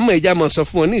wọn ò bá mọ̀ ẹja mọ̀ sọ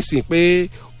fún wọn ní ìsìn pé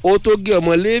ó tó gé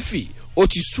ọmọ léèfì ó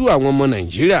ti sú àwọn ọmọ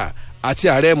Nàìjíríà àti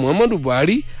ààrẹ Muhammadu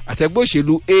Buhari àtẹgbẹ́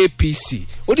òṣèlú APC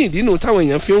ó ní ìdínú táwọn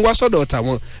èèyàn fi ń wá sọ́dọ̀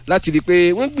tàwọn láti rí i pé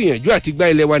wọ́n gbìyànjú àti gbá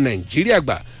ilẹ̀ wa Nàìjíríà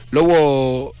gbà lọ́wọ́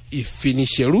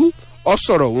ìfiniṣẹ̀rú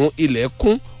ọ̀sọ̀rọ̀ wọn ilẹ̀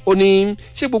kún ó ní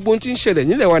ṣé gbogbo ohun tí ń ṣẹlẹ̀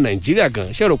nílẹ̀ wa Nàìjíríà gan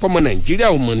ṣé rò pọ́mọ Nàìjíríà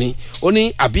ò mọ̀ ni ó ní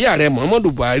àbí ààrẹ Muhammadu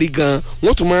Buhari gan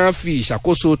wọ́n tún máa fi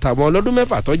ìṣàkóso tàwọn ọlọ́dún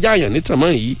mẹ́fà tó jáàyàn nítàmọ́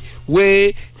yìí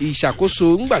wé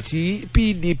ìṣàkóso ńgbà tí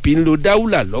PDP ń lo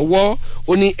dáúlà lọ́wọ́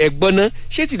ó ní ẹ̀gbọ́n náà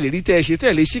ṣé ti lè rí tẹ́ ẹ ṣe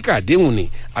tẹ́lẹ̀ síkà àdéhùn ni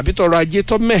àbí tọrọ ajé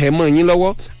tọ́ mẹ́hẹ̀ mọ́ yín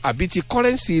lọ́wọ́ àbí ti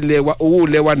kọ́rẹ́nsì ilẹ̀ wa owó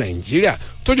ilẹ̀ wa Nàìjíríà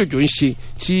tójòjò ń ṣe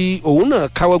tí òun náà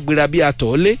káwọ́ gbéra bí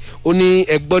àtọ̀ọ́lé ó ní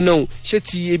ẹ̀gbọ́n náà ṣé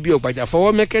ti ebi ọ̀gbàjà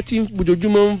fọwọ́ mẹ́kẹ́ tí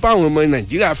ojoojúmọ́ ń bá àwọn ọmọ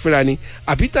Nàìjíríà fínra ni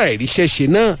àbí tà ìríṣẹ́ ṣe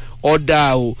náà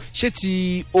ọ̀dà o ṣé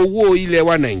ti owó ilẹ̀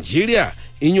wa Nàìjíríà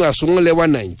ìyún àsùnwọ̀n ilẹ̀ wa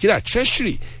Nàìjíríà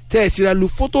treasury tẹ́ ẹ ti ra lu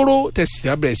fótóró tẹ́ sì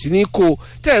bẹ̀rẹ̀ sí ní kó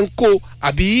tẹ́ ń kó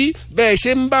àbí bẹ́ẹ̀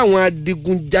ṣe ń bá àwọn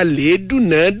adigunjalè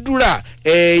dúnàádúrà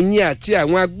ẹ̀yin àti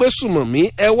àwọn agbésùmọ̀mí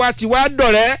ẹ wá ti wá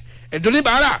dọ̀rẹ́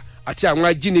ẹ̀dọ́níbàárà àti àwọn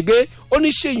ajínigbé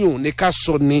oníṣèyùn ní ká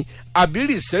sọ ni àbí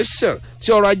recession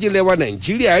tí ọrọ̀ ajé lẹwa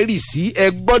Nàìjíríà rì sí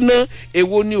ẹgbọ́n náà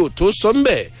èwo ni ò tó sọ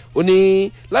mbẹ̀ ó ní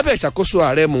lábẹ́ ìṣàkóso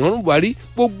ààrẹ Muhammadu Buhari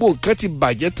gbogbo nǹkan ti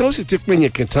bàjẹ́ tán ó sì ti pin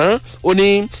yìnkìn tán ó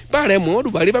ní bá ààrẹ Muhammadu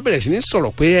Buhari bá bẹ̀rẹ̀ sí ní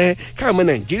sọ̀rọ̀ pé káwọn ọmọ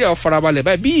Nàìjíríà farabalẹ̀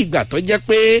báyìí bí ìgbà tó jẹ́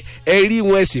pé ẹ rí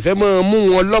wọn ẹ sì fẹ́ máa mú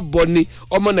wọn lọ́bọ ni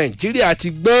ọmọ Nàìjíríà ti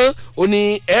gbọ́n ó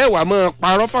ní ẹ wà máa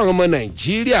parọ́ fáwọn ọmọ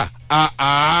Nàìjíríà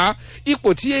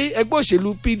ipò tí ẹgbẹ́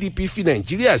òṣèlú PDP fi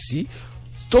Nàìjíríà sí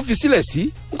tó fi sílẹ̀ sí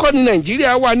nǹkan ní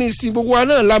Nàìjíríà wà ní ìsìn gbogbo wa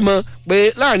náà lámọ̀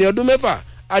pé láàrin ọdún mẹ́fà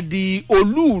á di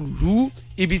olúùlú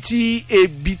ibi tí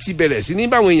ebi ti bẹ̀rẹ̀ sí ní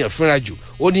báwọn èèyàn fínra jù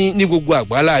ó ní gbogbo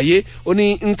àgbálá ayé ó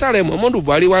ní ntàrẹ Muhammadu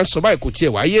Buhari wá ń sọ báyìí kò tiẹ̀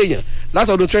wáyé èèyàn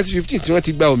látọdún 2015 tí wọ́n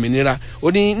ti gba òmìnira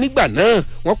ó ní nígbà náà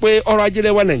wọ́n pé ọrọ̀ ajé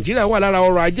lẹwa Nàìjíríà wà lára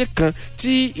ọrọ̀ ajé kan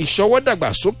tí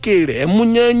ìṣọwọ́dàgbàsókè rẹ̀ mú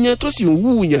yányán tó sì ń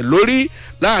wúyàn lórí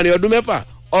láàrin ọdún mẹ́fà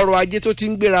ọrọ̀ ajé tó ti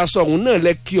ń gbéra sọ̀hún náà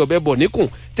lẹ kí ọ̀bẹ bọ̀ níkùn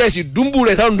tẹ̀sí dùnbù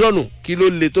rẹ̀ dánudọ́nù kí ló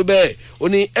le tó bẹ́ẹ̀ ó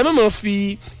ní ẹ má máa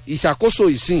fi ìṣàkóso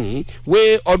ìsìn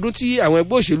wé ọdún tí àwọn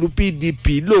ẹgbẹ́ òṣèlú PDP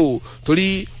lò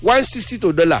torí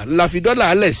 $160 la fi dọ́là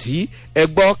alẹ̀ sí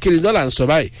ẹgbọ́ kiri dọ́là ń sọ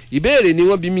báyìí ìbéèrè ni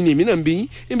wọ́n bí mi ní èmi náà ń bí yín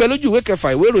níbẹ̀ lójú ìwé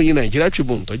kẹfà ìwé ìròyìn Nigeria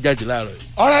Tribune tó jáde láàárọ̀ yìí.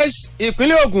 alright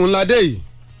ìpínlẹ̀ Ògùn ńlá dé yìí.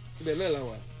 ibẹ̀ náà la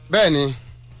wà. bẹ́ẹ̀ ni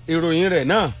ìròyìn rẹ̀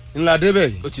náà ńlá dé bẹ́ẹ̀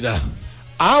yìí. ó ti dà.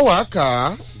 àwa kà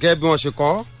á gẹ́gẹ́ bí wọ́n ṣe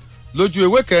kọ lójú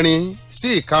ewé 4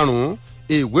 sí 5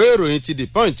 ìwé ìròyìn ti The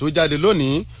Punch tó jáde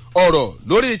lónìí ọ̀rọ̀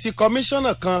lórí ti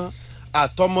kọmíṣánná kan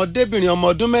àtọmọdébìnrin ọmọ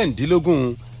ọdún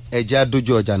 16 ẹ̀jẹ̀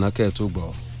adójú ọjà náà kẹ́ ẹ̀ tó gbọ́.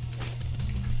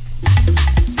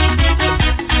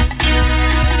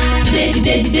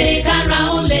 dìde kára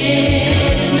ó lè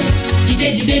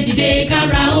dìde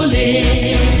kára ó lè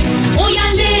ó yá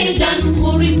lè dànù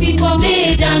orí fífọ́ lè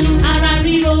dànù ara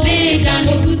ríro lè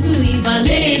dànù òtútù ibà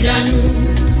lè dànù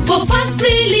for fast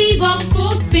relief of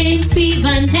cold pain fever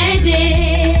and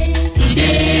headache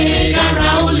dìde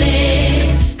kára ó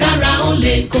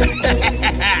lè kókó.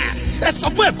 ẹ sọ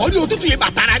fún ẹ̀fọ́ ní òtútù yìí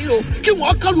bàtàrà ríro kí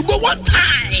wọ́n kán lùgbọ́ one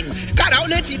time kára ó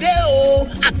lè ti dé o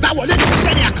àgbàwọlé ní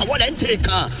sẹ́ni àkàwọlé ń tẹ̀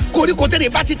kàn koríko tẹ̀lé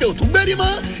bá ti tẹ̀ òtún gbérí mọ́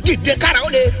dìde kára ó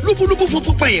lè lúbúlúbú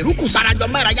funfun pẹ̀ èrúkù sarajọ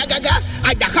mẹ́ra yágágá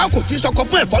àjàká kò tí sọkọ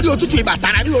fún ẹ̀fọ́ ní òtútù yìí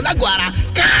bàtàrà ríro lágọ̀ọ́ ara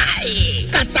káì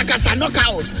kàṣàkàṣà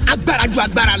knockout agbára ju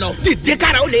agbára lọ dìde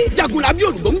kára ó lè jagunlabi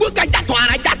olùgbòǹgbò gàjàtọ̀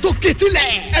ara jàtọ̀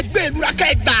kìtìlẹ̀ ẹgbẹ́ ìlúra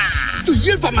kẹgbà to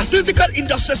yield pharmaceutical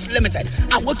industries limited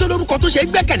àwọn tó lórúkọ tó ṣe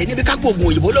gbẹ́kẹ̀lé níbi kápò oògùn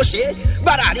òyìnbó ló ṣe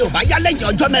bára rẹ ò bá yá lẹ́yìn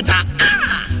ọjọ́ mẹ́ta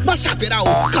má ṣàfihàn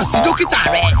o kàn sí dókítà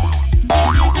rẹ.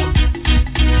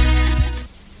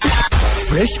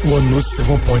 Fresh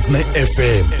 107.9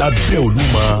 FM lábẹ́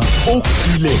Olúmọ ó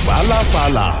kilẹ̀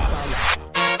fàlàfàlà.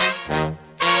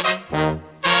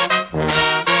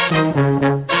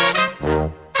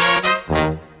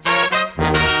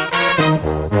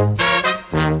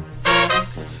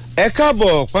 ẹ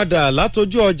káàbọ̀ padà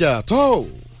látọjú ọjà tó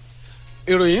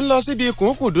ìròyìn ń lọ síbi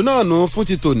kùnkùndún náà nù fún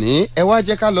ti tòní ẹ wá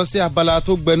jẹ́ ká lọ sí abala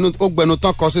tó gbẹnu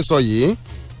tán kọ sísọ yìí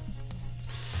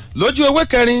lójú ewé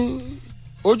 4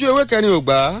 ojú ewé 4 ò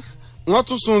gbà wọ́n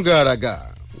tún sún gàràgà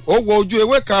ó wọ ojú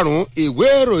ewé 5 ìwé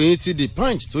ìròyìn ti The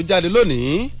Punch tó jáde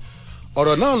lónìí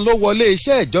ọ̀rọ̀ náà ló wọlé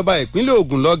iṣẹ́ ìjọba ìpínlẹ̀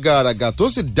Ògùn lọ gàràgà tó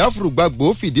sì dáfùrùgbàgbò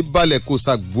fìdí balẹ̀ kò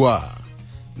sàgbọ́à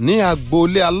ní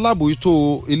agboolé alábòójútó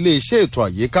iléeṣẹ́ ètò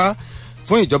àyíká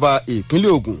fún ìjọba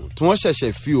ìpínlẹ̀ Ògùn tí wọ́n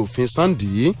ṣẹ̀ṣẹ̀ fi òfin sáǹdì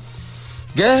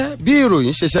gẹ́ bí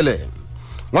ìròyìn ṣe ṣẹlẹ̀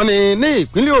wọ́n ní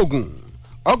ìpínlẹ̀ Ògùn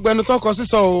ọgbẹnu tán kọ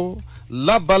sísọ o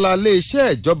lábala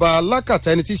iléeṣẹ́ ìjọba alákàtà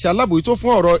ẹni tí í ṣe alábòójútó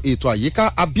fún ọ̀rọ̀ ètò àyíká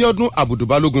Abíọ́dún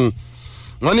Àbùdùbálógun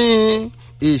wọ́n ní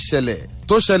ìṣẹ̀lẹ̀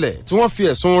tó ṣẹlẹ̀ tí wọ́n fi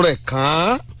ẹ̀sùn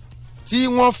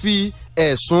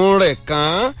rẹ̀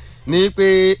kàn ní pé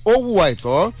ó hùwà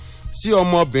àìtọ́ sí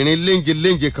ọmọbìnrin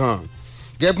léńjeléńje kan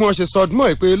gẹ́gẹ́ bí wọ́n ṣe sọ mọ́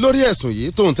ẹ pé lórí ẹ̀sùn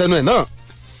yìí tó ń tẹnu ẹ̀ náà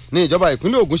ní ìjọba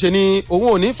ìpínlẹ̀ Ògùn ṣe ní owó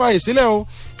ò ní fàyè sílẹ̀ o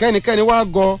kẹ́nikẹ́ni wá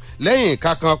gọ lẹ́yìn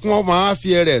kankan kí wọ́n máa fi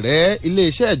ẹrẹ̀ rẹ́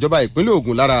iléeṣẹ́ ìjọba ìpínlẹ̀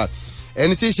Ògùn lára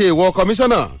ẹni tí í ṣe ìwọ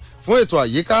kọmíṣánná fún ètò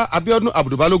àyíká Abíọ́dún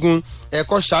Àbùdùbálógun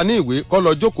ẹ̀kọ́ ṣàní ìwé kọ́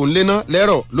lọ jókòó ńlẹ́ná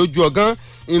lẹ́rọ̀ lójú ọgán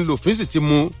ńlòfin sì ti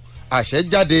mú àṣẹ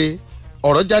jáde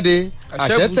ọ̀rọ̀ jáde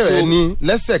àṣẹ tẹ̀rẹ̀ ni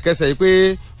lẹ́sẹ̀kẹsẹ̀ pé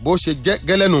bó ṣe jẹ́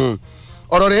gẹ́lẹ́nu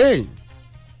ọ̀rọ̀ rẹ̀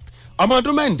ọmọ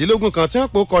ọdún mẹ́rìndínlógún kan tí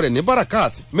wọ́n pò kọ rẹ̀ ní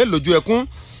Barakat mélòójú ẹkún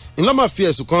ńlọ máa fi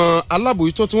ẹ̀sùn kan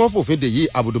alábòójútó tí wọ́n fòfin dè yìí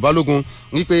Abudu Balógun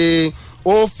wípé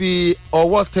ó fi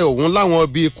ọwọ́ tẹ òun láwọn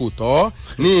bíi kò tọ́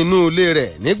ní inú ilé rẹ̀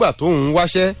nígbà tó ń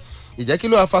wáṣẹ́ ìjẹ́ kí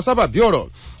ló afa sábàbí ọ̀rọ̀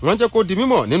wọ́n jẹ́ kó di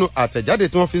mímọ̀ nínú àtẹ̀jáde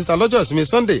tí wọ́n fi síta lọ́jọ́ ìsinmi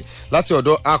Sunday láti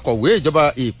ọ̀dọ̀ akọ̀wé ìjọba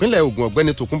ìpínlẹ̀ Ògùn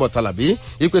ọ̀gbẹ́ni Tòkunbọ̀ Tàlàbí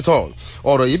ìpètọ̀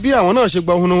ọ̀rọ̀ yìí bí àwọn náà ṣe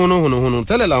gbọ́ hunuhunu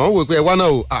tẹ́lẹ̀ làwọn wò pé ẹ wá náà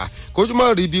o kójú má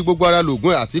rí bí gbogbo ara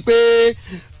lògùn àti pé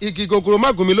igi gogoro má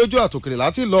gùn mí lójú àtòkèrè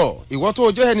láti lọ ìwọ tó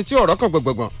jẹ́ ẹni tí ọ̀rọ̀ kan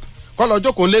gbọ̀ngbọ̀n kọ́ lọ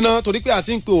jókòó ńlé náà torí pé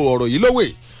àti ń pe ọ̀rọ̀ yìí lówè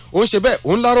ó ń ṣe bẹ́ẹ̀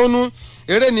ó ń lárónú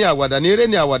eré ni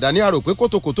àwàdà ní àrò pé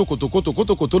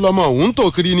kótókótókótókótókótókótó lọ́mọ òun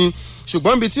tó kiri ni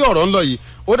ṣùgbọ́n ibi tí ọ̀rọ̀ ń lọ yìí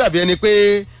ó dàbí ẹni pé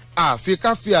àfi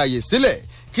ká fi àyè sílẹ̀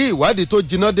kí ìwádìí tó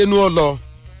jiná dénú ọ lọ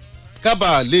kábà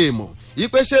lè mọ̀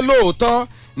ìpè ṣe lóòótọ́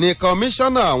ni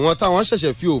kọmíṣánná àwọn táwọn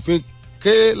ṣẹ̀ṣẹ̀ fi òfin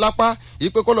ké lápá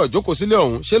ìpè kó lọ jókòó sílé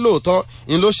ọ̀hún ṣe lóòótọ́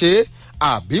ń ló ṣe é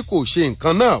àbí kò ṣe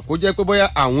nǹkan náà kó jẹ́ pé bóyá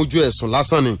àwọn ojú ẹ̀sùn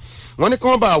lásán ni wọ́n ní kí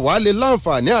wọ́n bá wà á lè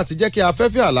láǹfààní àti jẹ́ kí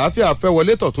afẹ́fẹ́ àlàáfíà fẹ́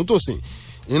wọlé tọ̀tún tòsìn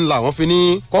ńlá wọn fi ní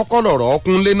kọ́kọ́ lọ̀rọ̀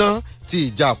ọkùn lé náà ti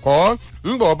ìjà kọ́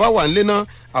ńbọ̀ bá wà ńlé náà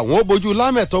àwọn ó bójú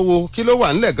lámẹ̀tọ́ wo kí ló wà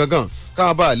ńlẹ̀ gangan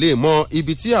káwọn bá lè mọ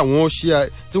ibi tí àwọn ó ṣe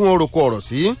tí wọ́n roko ọ̀rọ̀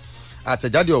sí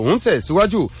àtẹ̀jáde ọ̀hún tẹ̀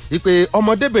síwájú ìpè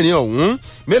ọmọdébìnrin ọ̀hún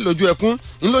mélòójú ẹkún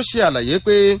ńlọ ṣe àlàyé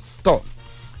pé tọ̀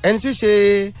ẹni tí í ṣe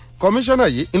kọmíṣánná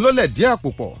yìí ńlọ́lẹ̀ dí àpò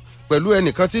pọ̀ pẹ̀lú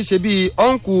ẹnìkan tí í ṣe bíi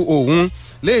ọ́nkù òun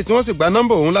léyìí tí wọ́n sì gba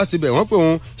nọ́mbà òun láti bẹ̀ wọ́n pé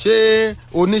òun ṣé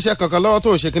oníṣẹ́ kankan lọ́wọ́ tó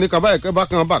ń ṣe kinní kan báyìí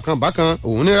bákan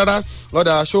òun ní rárá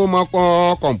lọ́dà ṣó mọ́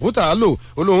pọ́n kọ̀ǹpútà lò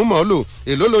olóhùn mọ́ lò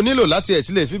èló lo nílò láti ẹ̀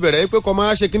tí lè fi bẹ̀rẹ̀ pé kọ́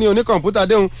máa ṣe kinní oní kọ̀ǹpútà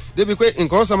déhùn débi pé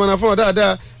nǹkan sọmọnà fún ọ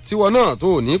dáadáa tiwọ náà tó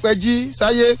ní pẹ́ jí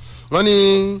sáyé wọ́n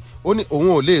ní òun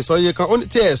ò lè sọ iye kan ó ní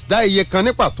tí ẹ̀ dá iye kan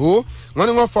ní pàtó wọ́n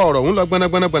ní wọ́n fa ọ̀rọ̀ òun lọ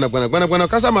gbanagbanagbanagbanagbana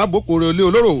kásámà bòkòrò ilé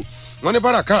olóró wọ́n ní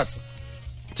Barakat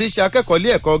tí ṣe akẹ́kọ̀ọ́ ilé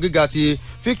ẹ̀kọ́ gíga ti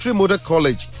Victory Model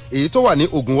College èyí tó wà ní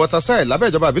Ògùn Waterside lábẹ́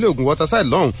ìjọba àbílẹ̀ Ògùn Waterside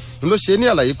lọ́hùn ló ṣe ní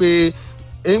àlàyé pé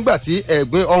ńgbà tí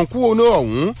ẹ̀gbin ọ̀nkú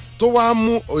ọ̀hún tó wá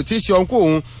mú tí ṣe ọ̀nkú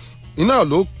òun iná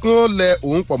ló kún lẹ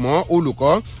òun pọ̀ mọ́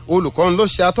olùkọ́ ló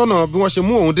ṣe atọ́nà bí wọ́n ṣe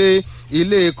mú òun dé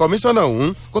ilé kọmíṣánná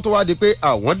òun kó tó wá di pé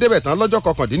àwọn débẹ̀ tán lọ́jọ́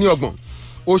 29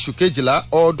 oṣù kejìlá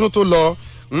ọdún tó lọ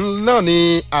náà ni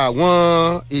àwọn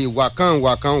ìwàkan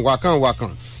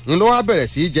ń lọ wá bẹ̀rẹ̀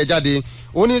sí jẹ jáde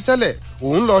ó ní tẹ́lẹ̀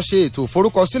òun lọ ṣe ètò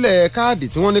ìforúkọsílẹ̀ káàdì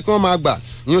tí wọ́n ní kí wọ́n máa gbà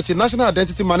ìyẹn ti National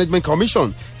Identity Management Commission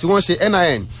tí wọ́n ṣe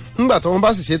NIN ńgbà tí wọ́n bá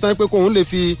sì ṣe tán pé kóun lè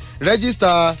fi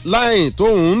rẹ́gísítà line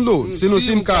tóun ń lò sínú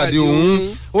sim card òun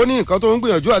ó ní nǹkan tó ń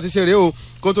gbìyànjú àti ṣeré o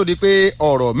kó tó di pé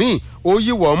ọ̀rọ̀ míì ó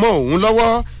yíwọ́ mọ́ òun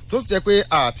lọ́wọ́ tó sì jẹ́ pé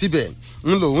àtibẹ̀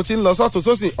ń lòun ti ń lọ sọ́tún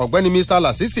sósìn ọ̀gbẹ́ni Mr.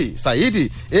 Lasisi Saidi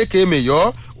aka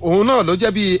Mayor òun náà ló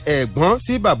jẹ́ bí ẹ̀gbọ́n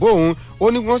sí bàbá òun ó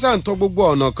ní wọ́n ṣáà ń tọ́ gbogbo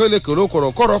ọ̀nà kélekèrò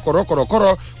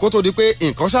kọ̀rọ̀kọ̀rọ̀ kó tó di pé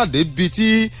nǹkan ṣàdé bi tí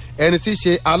ẹni tí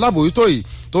ṣe alábòójútó yìí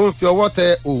tó ń fi ọwọ́ tẹ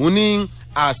òun ní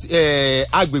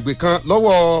agbègbè kan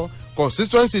lọ́wọ́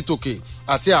constituency tòkè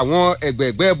àti àwọn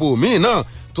ẹgbẹ̀ẹ̀gbẹ́ bòmíì náà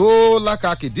tó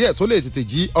lákàkì díẹ̀ tó lè tètè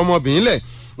jí ọmọbìnrin lẹ̀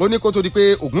ó ní kó tó di pé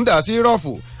ògùn dà sí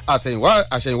rọ́ọ̀fù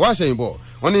àṣẹ̀yìnbọ̀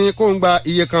wọ́n ní kó ń gba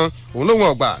iye kan òun lóhun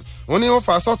ọ̀gbà wọ́n ní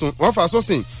wọ́n fà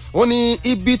sósìn ó ní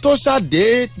ibi tó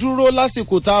ṣàdé dúró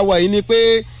lásìkò tá a wà yìí ni pé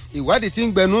ìwádìí tí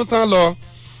ń gbẹnu tán lọ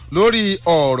lórí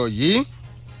ọ̀rọ̀ yìí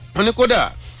wọ́n ní kódà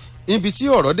ibi tí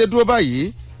ọ̀rọ̀ dé dúró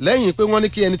báyìí lẹ́yìn pé wọ́n ní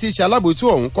kí ẹni tí í ṣe alábòójútó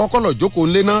ọ̀hún kọ́kọ́ lọ jókòó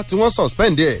ńlé náà tí wọ́n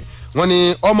suspend ẹ̀ wọ́n ní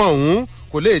ọmọ ọ̀hún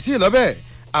kò lè tí ì lọ́bẹ̀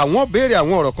àwọn béèrè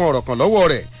àwọn ọ̀rọ̀ kan lọ́wọ́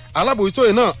rẹ̀ alábòójútó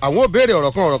yìí náà àwọn béèrè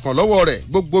ọ̀rọ̀ kan lọ́wọ́ rẹ̀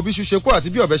gbogbo bí ṣuṣe kó àti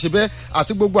bí ọ̀bẹ ṣe bẹ́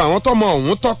àti gbogbo àwọn tọ́mọ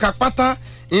ọ̀hún tọ́ka pátá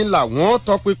ńlá wọn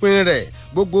tọpinpin rẹ̀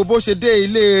gbogbo bó ṣe dé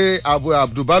ilé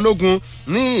Abudu Balógun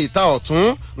ní ìta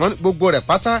ọ̀tún wọn gbogbo rẹ̀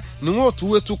pátá ni wọn ò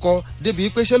túwé túkọ débi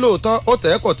pé ṣé lóòótọ́ ó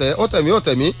tẹ̀ kò tẹ̀ ó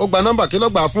tẹ̀mí ó gba nọ́mbà kí ló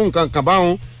gbà fún nǹkan kan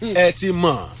báwọn ẹ ti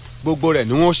mọ̀ gbogbo rẹ̀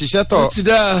ni wọ́n ṣiṣẹ́ tọ̀. ó ti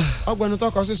dá ọgbẹ́ni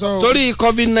tọkọ sísọ o. torí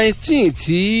COVID-19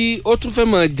 tí ó tún fẹ́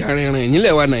mọ̀ jàrìnrìn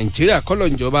nílẹ̀ wa Nàìjíríà kọ́lọ̀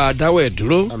ìjọba dáwọ́ ẹ̀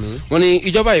dúró wọ́n ní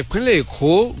ìjọba ìpínlẹ̀ Èkó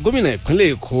gómìnà ìpínlẹ̀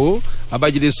Èkó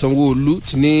Babájídé Sanwó-Olú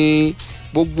ti ní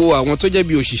gbogbo àwọn tó jẹ́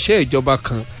bí òṣìṣẹ́ ìjọba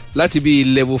kan láti bí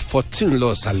level 14 lọ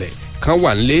sàlẹ̀ kan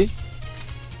wà nílé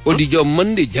ó dijọ́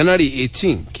Monday January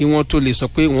 18 kí wọ́n tó lè sọ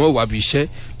pé wọ́n wà bí iṣẹ́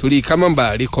torí ká má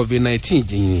bàa rí COVID-19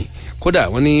 jìnyín kódà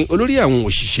wọ́n ní olórí àwọn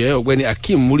òṣìṣẹ́ ọ̀gbẹ́ni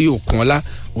Akeem Muri Okunola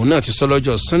òun náà ti sọ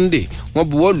lọ́jọ́ Sunday wọ́n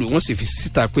buwọ́lù wọ́n sì fi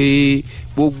síta pé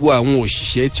gbogbo àwọn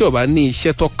òṣìṣẹ́ tí ó bá ní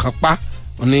iṣẹ́ tó kan pa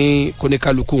wọ́n ní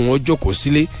kóníkálukú wọn jókòó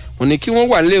sílé wọ́n ní kí wọ́n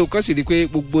wà nílé kan sì rí pé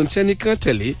gbogbo ohun tí ẹni kan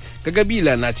tẹ̀lé gẹ́gẹ́ bí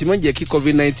ìlànà àti má jẹ́ kí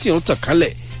COVID-19 ó tàn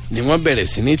kálẹ̀ ni wọ́n bẹ̀rẹ̀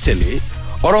sí ní tẹ̀lé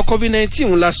ọ̀rọ̀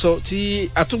covid-19 la sọ tí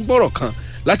atúgbọ̀rọ̀ kan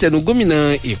látẹnu gómìnà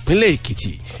ìpínlẹ̀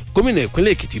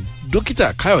èkìtì dókítà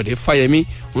káyọ̀dé fáyẹmí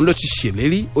òun ló ti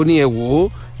ṣèlérí ó ní ẹ wò ó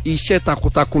iṣẹ́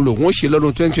takuntakun lòun ó ṣe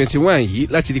lọ́dún 2021 yìí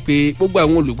láti rí i pé gbogbo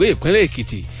àwọn olùgbé ìpínlẹ̀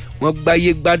èkìtì wọ́n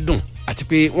gbáyé gbádùn àti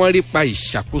pé wọ́n rí pa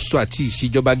ìṣàkóso àti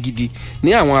ìṣèjọba gidi ní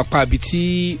àwọn apá ibi tí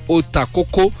ó ta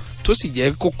kókó tó sì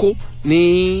jẹ́ kókó ní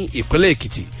ìpínlẹ̀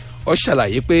èkìtì ó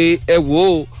ṣàlàyé pé ẹ wò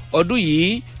ó ọdún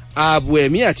yìí ààbò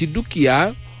ẹ̀mí àti dúkìá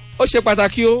ó ṣe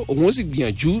pàtàkì ó òun ó sì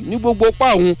gbìyànjú ní gbogbo pa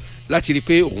òun láti rí i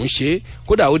pé òun ṣe é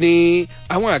kódà ó ní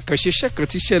àwọn àkànṣe iṣẹ́ kan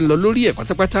tí iṣẹ́ ń lọ lórí ẹ̀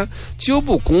pátápátá tí ó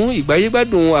bùkún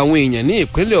ìgbáyégbádùn àwọn èèyàn ní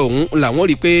ìpínlẹ̀ ọ̀hún làwọn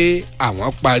rí i pé àwọn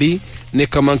parí ní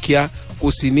kànmọ́nkíá kò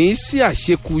sì ní sí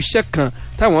àṣekù iṣẹ́ kan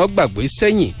táwọn gbàgbé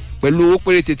sẹ́yìn pẹ̀lú owó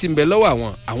péréte tí ń bẹ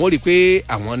lọ́wọ́ àwọn rí i pé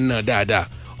àwọn ná dáadáa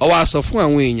ó wá sọ fún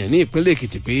àwọn èèyàn ní ìpínlẹ̀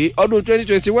èkìtì pé ọdún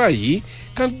 2021 yìí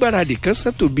kán gbáradì kán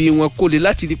sẹ́tò bí wọn kó lè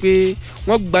láti rí i pé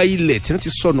wọ́n gba ilẹ̀ tí wọ́n ti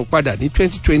sọnù padà ní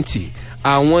 2020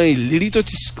 àwọn ìlérí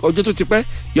ọjọ́ tó ti pẹ́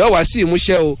yọ wá sí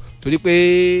ìmúṣẹ o torí pé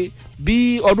bí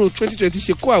ọdún 2020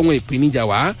 ṣe kó àwọn ìpèníjà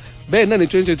wá bẹ́ẹ̀ náà ní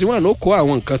 2021 ó kó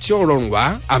àwọn nǹkan tí ó rọrùn wá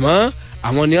àmọ́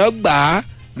àwọn ni wọ́n gbà á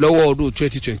lọ́wọ́ ọdún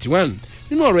 2021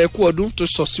 nínú ọ̀rọ̀ ẹkú ọdún tó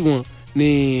sọ sí wọn ni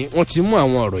wọ́n ti mú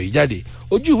àwọn ọ̀rọ̀ yìí jáde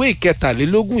ojú ìwé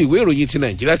ìkẹtàlélógún ìwé ìròyìn ti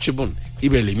Nigeria Tribune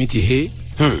ibẹ̀ lèmi ti he.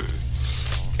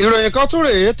 ìròyìn kan tún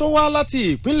rèé tó wá láti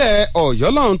ìpínlẹ̀ ọ̀yọ́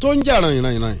lọ́hún tó ń jà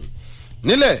ràìnràìnràìn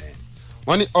nílẹ̀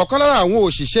wọ́n ní ọ̀kan lára àwọn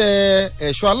òṣìṣẹ́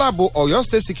ẹ̀ṣọ́ aláàbò ọ̀yọ́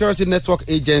state security network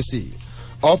agency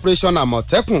operation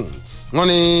àmọ̀tẹ́kùn wọ́n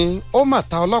ní ó mà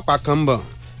ta ọlọ́pàá kan bọ̀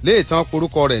léètàn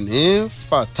porúkọ rẹ̀ ní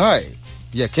fatai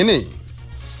yekini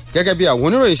gẹ́gẹ́ bí àwọn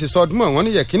oníròyìn ṣe sọ ọdún mọ́ wọ́n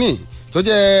ní yekini tó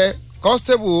jẹ́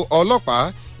constable ọlọ́pàá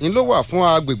ń ló wà fún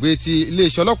agbègbè ti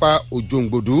iléeṣẹ́ ọlọ́pàá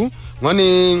òjòǹgbòdú wọ́n ní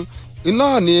iná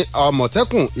ní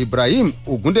àmọ̀tẹ́kùn ibrahim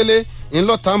ogundele ń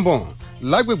lọ tàǹbọ̀n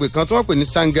lágbègbè kan tí wọ́n pè ní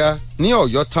sanga ní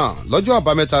ọ̀yọ́ tán lọ́jọ́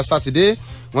àbámẹ́ta sátidé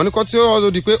wọ́n ní kọ́ tí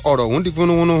ó di pé ọ̀rọ̀ òun di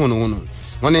hùnùhùnù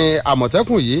wọ́n ní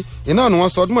àmọ̀tẹ́kùn yìí iná ni wọ́n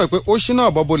sọ ọdún mọ́ pé ó ṣínà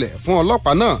bọ́bọlẹ̀ fún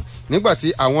ọlọ́pàá náà nígbàtí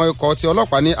àwọn ikọ̀ ti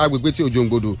ọlọ́pàá ní agbègbè ti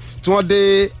òjòǹgbòdù tí wọ́n dé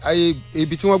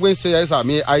ibi tí wọ́n gbé ń ṣe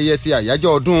àmì ayẹyẹ ti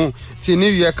àyájọ́ ọdún ti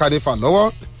new year carnival lọ́wọ́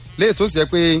léè tó sì jẹ́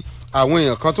pé àwọn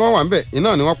èèyàn kan tí wọ́n wà ń bẹ̀ iná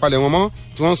ni wọ́n palẹ̀ wọn mọ́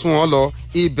tí wọ́n sún wọn lọ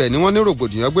ibẹ̀ ni wọ́n ní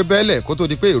rògbòdìyàn gbé bẹ́ẹ̀lẹ̀ kó tó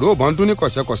di pé ìró òbọ̀n dún ní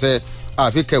kọ̀ṣẹ́kọ̀ṣẹ́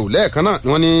àfi kẹ̀wù lẹ́ẹ̀kan náà ni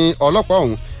wọ́n ní ọlọ́pàá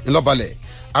ọ̀hún ńlọ́balẹ̀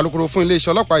alukoro fún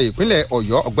iléeṣẹ́ ọlọ́pàá ìpínlẹ̀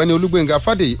ọ̀yọ́ ọ̀gbẹ́ni olúgbénga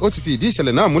fàdèyí ó ti fi ìdí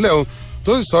ìṣẹ̀lẹ̀ náà múlẹ̀ o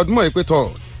tó sì sọ ọdún mọ́ ìpè tọ̀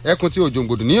ẹkùn tí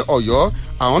òjòǹgbòdù ní ọ̀yọ́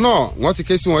àwọn náà wọ́n ti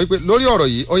ké sí wọn wípé lórí ọ̀rọ̀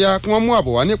yìí ó yá kí wọ́n mú àbò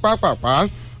wá ní pápápá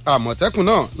àmọ̀tẹ́kùn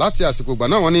náà láti àsìkò ìgbà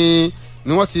náà wọ́n ní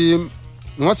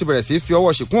wọ́n ti bẹ̀rẹ̀ sí fi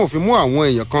ọwọ́ ṣìkún òfin mú àwọn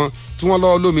èèyàn kan tí wọ́n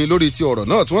lọ́ lómi lórí ti ọ̀rọ̀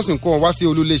náà tí wọ́n sì ń kó wọn wá sí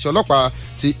olú iléeṣẹ́ ọlọ́pàá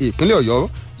ti ìpínlẹ̀ ọ̀yọ́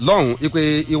lọ́hùn ìpè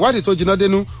ìwádìí tó jiná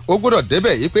dénú ó gbọ́dọ̀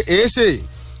débẹ̀ ìpè èéṣe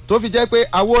tó fi jẹ́ pé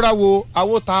awóráwo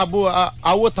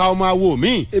awóta ọmọ awo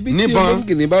mi níbọn. ebi tí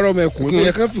olóńgìní bá rọ mẹkùn ní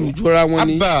ẹ̀ka fìlú jọra wọn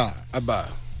ni. àbà.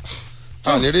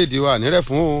 ànírè ìdíwọ́ ànírè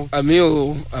fún o. àmì o.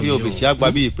 bí o bèsì àgbà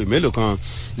bíi ìpè mélòó kan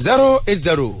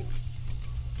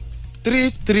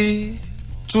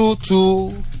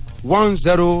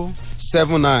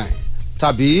 08033221079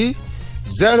 tàbí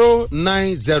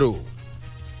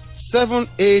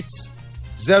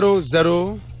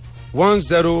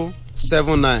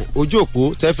 09078001079 ojú òpó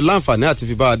tẹ́ fi láǹfààní àti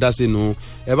fi bá a dá sínú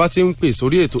ẹ bá ti ń pè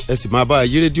sórí ètò ẹ sì máa bá a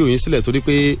yí rédíò yín sílẹ̀ torí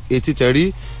pé etí tẹ rí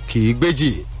kì í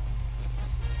gbéjì.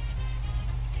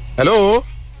 hello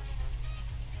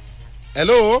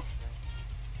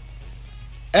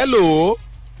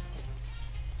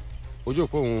ojú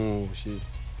òpó òun ò ṣe.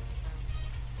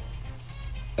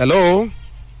 hello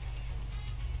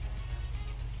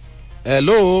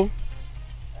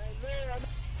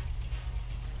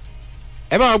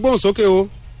ẹ bá gbóhùn sókè o.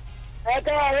 ẹ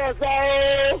káàárọ̀ sá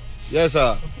o. yes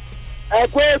sir. ẹ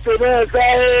kó ètò náà sá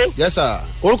o. yes sir.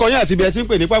 orúkọ yín àti ibi ẹ ti ń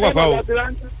pè ní pápápá o.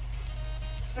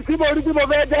 tí mo rí tí mo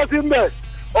fẹ́ dá sí mbẹ̀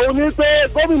òun ní pé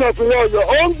gómìnà ìpínlẹ̀ ọ̀yọ́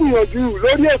ó ń gbìyànjú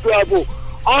lórí ètò ààbò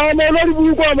àwọn ọmọ olórí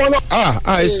burúkú ọmọ náà.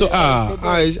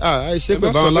 àìsè pé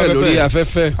báwọn lábẹ́fẹ́ lórí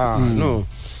afẹ́fẹ́. no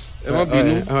ẹ má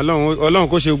bínú. ọlọ́run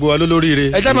kò ṣe gbogbo wa lólóríire.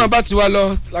 ẹ já máa bá tiwa lọ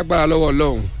lágbára lọ́wọ́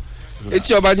ọlọ́run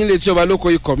etí ọba nílé etí ọba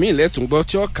lóko ikọ̀ míì lẹ́tùn gbọ́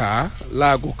tí ó kà á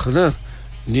láago kan náà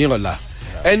ní ọ̀la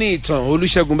ẹni ìtàn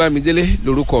olùṣègùn bámidélé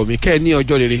lórúkọ mi kẹ́ ẹ ní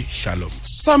ọjọ́ rere shalom.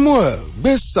 samuel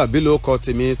gbé sàbílò ọkọ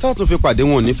tèmi tá a tún fi pàdé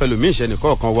wọn ò ní fẹlòmí ìṣẹ́ni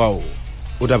kọ̀ọ̀kan wa o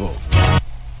ó dàbọ̀.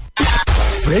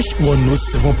 fresh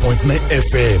 107.9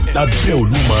 fm lábẹ́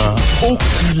olúmọ ó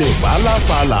kilẹ̀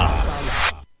fàlàfàlà.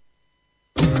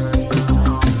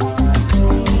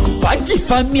 fàájì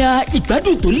famia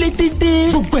ìgbádùn tó lé téńté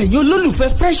gbogbo ẹ̀yin olólùfẹ́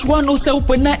fresh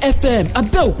 107.9 fm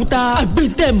abẹ́òkúta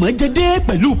àgbẹ̀ntẹ̀ mọ́jẹ́dẹ́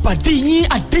pẹ̀lú pàdé yín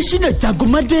adésínà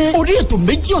jagunmọ́dé orí ètò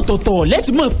méjì ọ̀tọ̀ọ̀tọ̀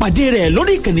lẹ́tì mọ́ pàdé rẹ̀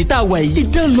lórí ìkànnì tá a wà yìí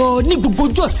idán lọ ní gbogbo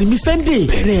ọjọ́ ìsinmi sunday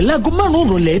bẹ̀rẹ̀ láago 5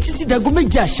 rọ̀lẹ́ títí dago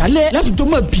 7 àṣálẹ́ láfijọ́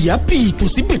mọ́ bíyàpì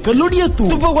tòsíbì kan lórí ètò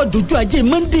tó bá wà dojú ajé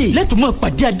monday lẹ́tì mọ́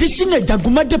pàdé adésínà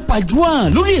jagunmọ́dé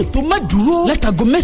pàjùwọ̀n lórí ètò má dúró látàgọ́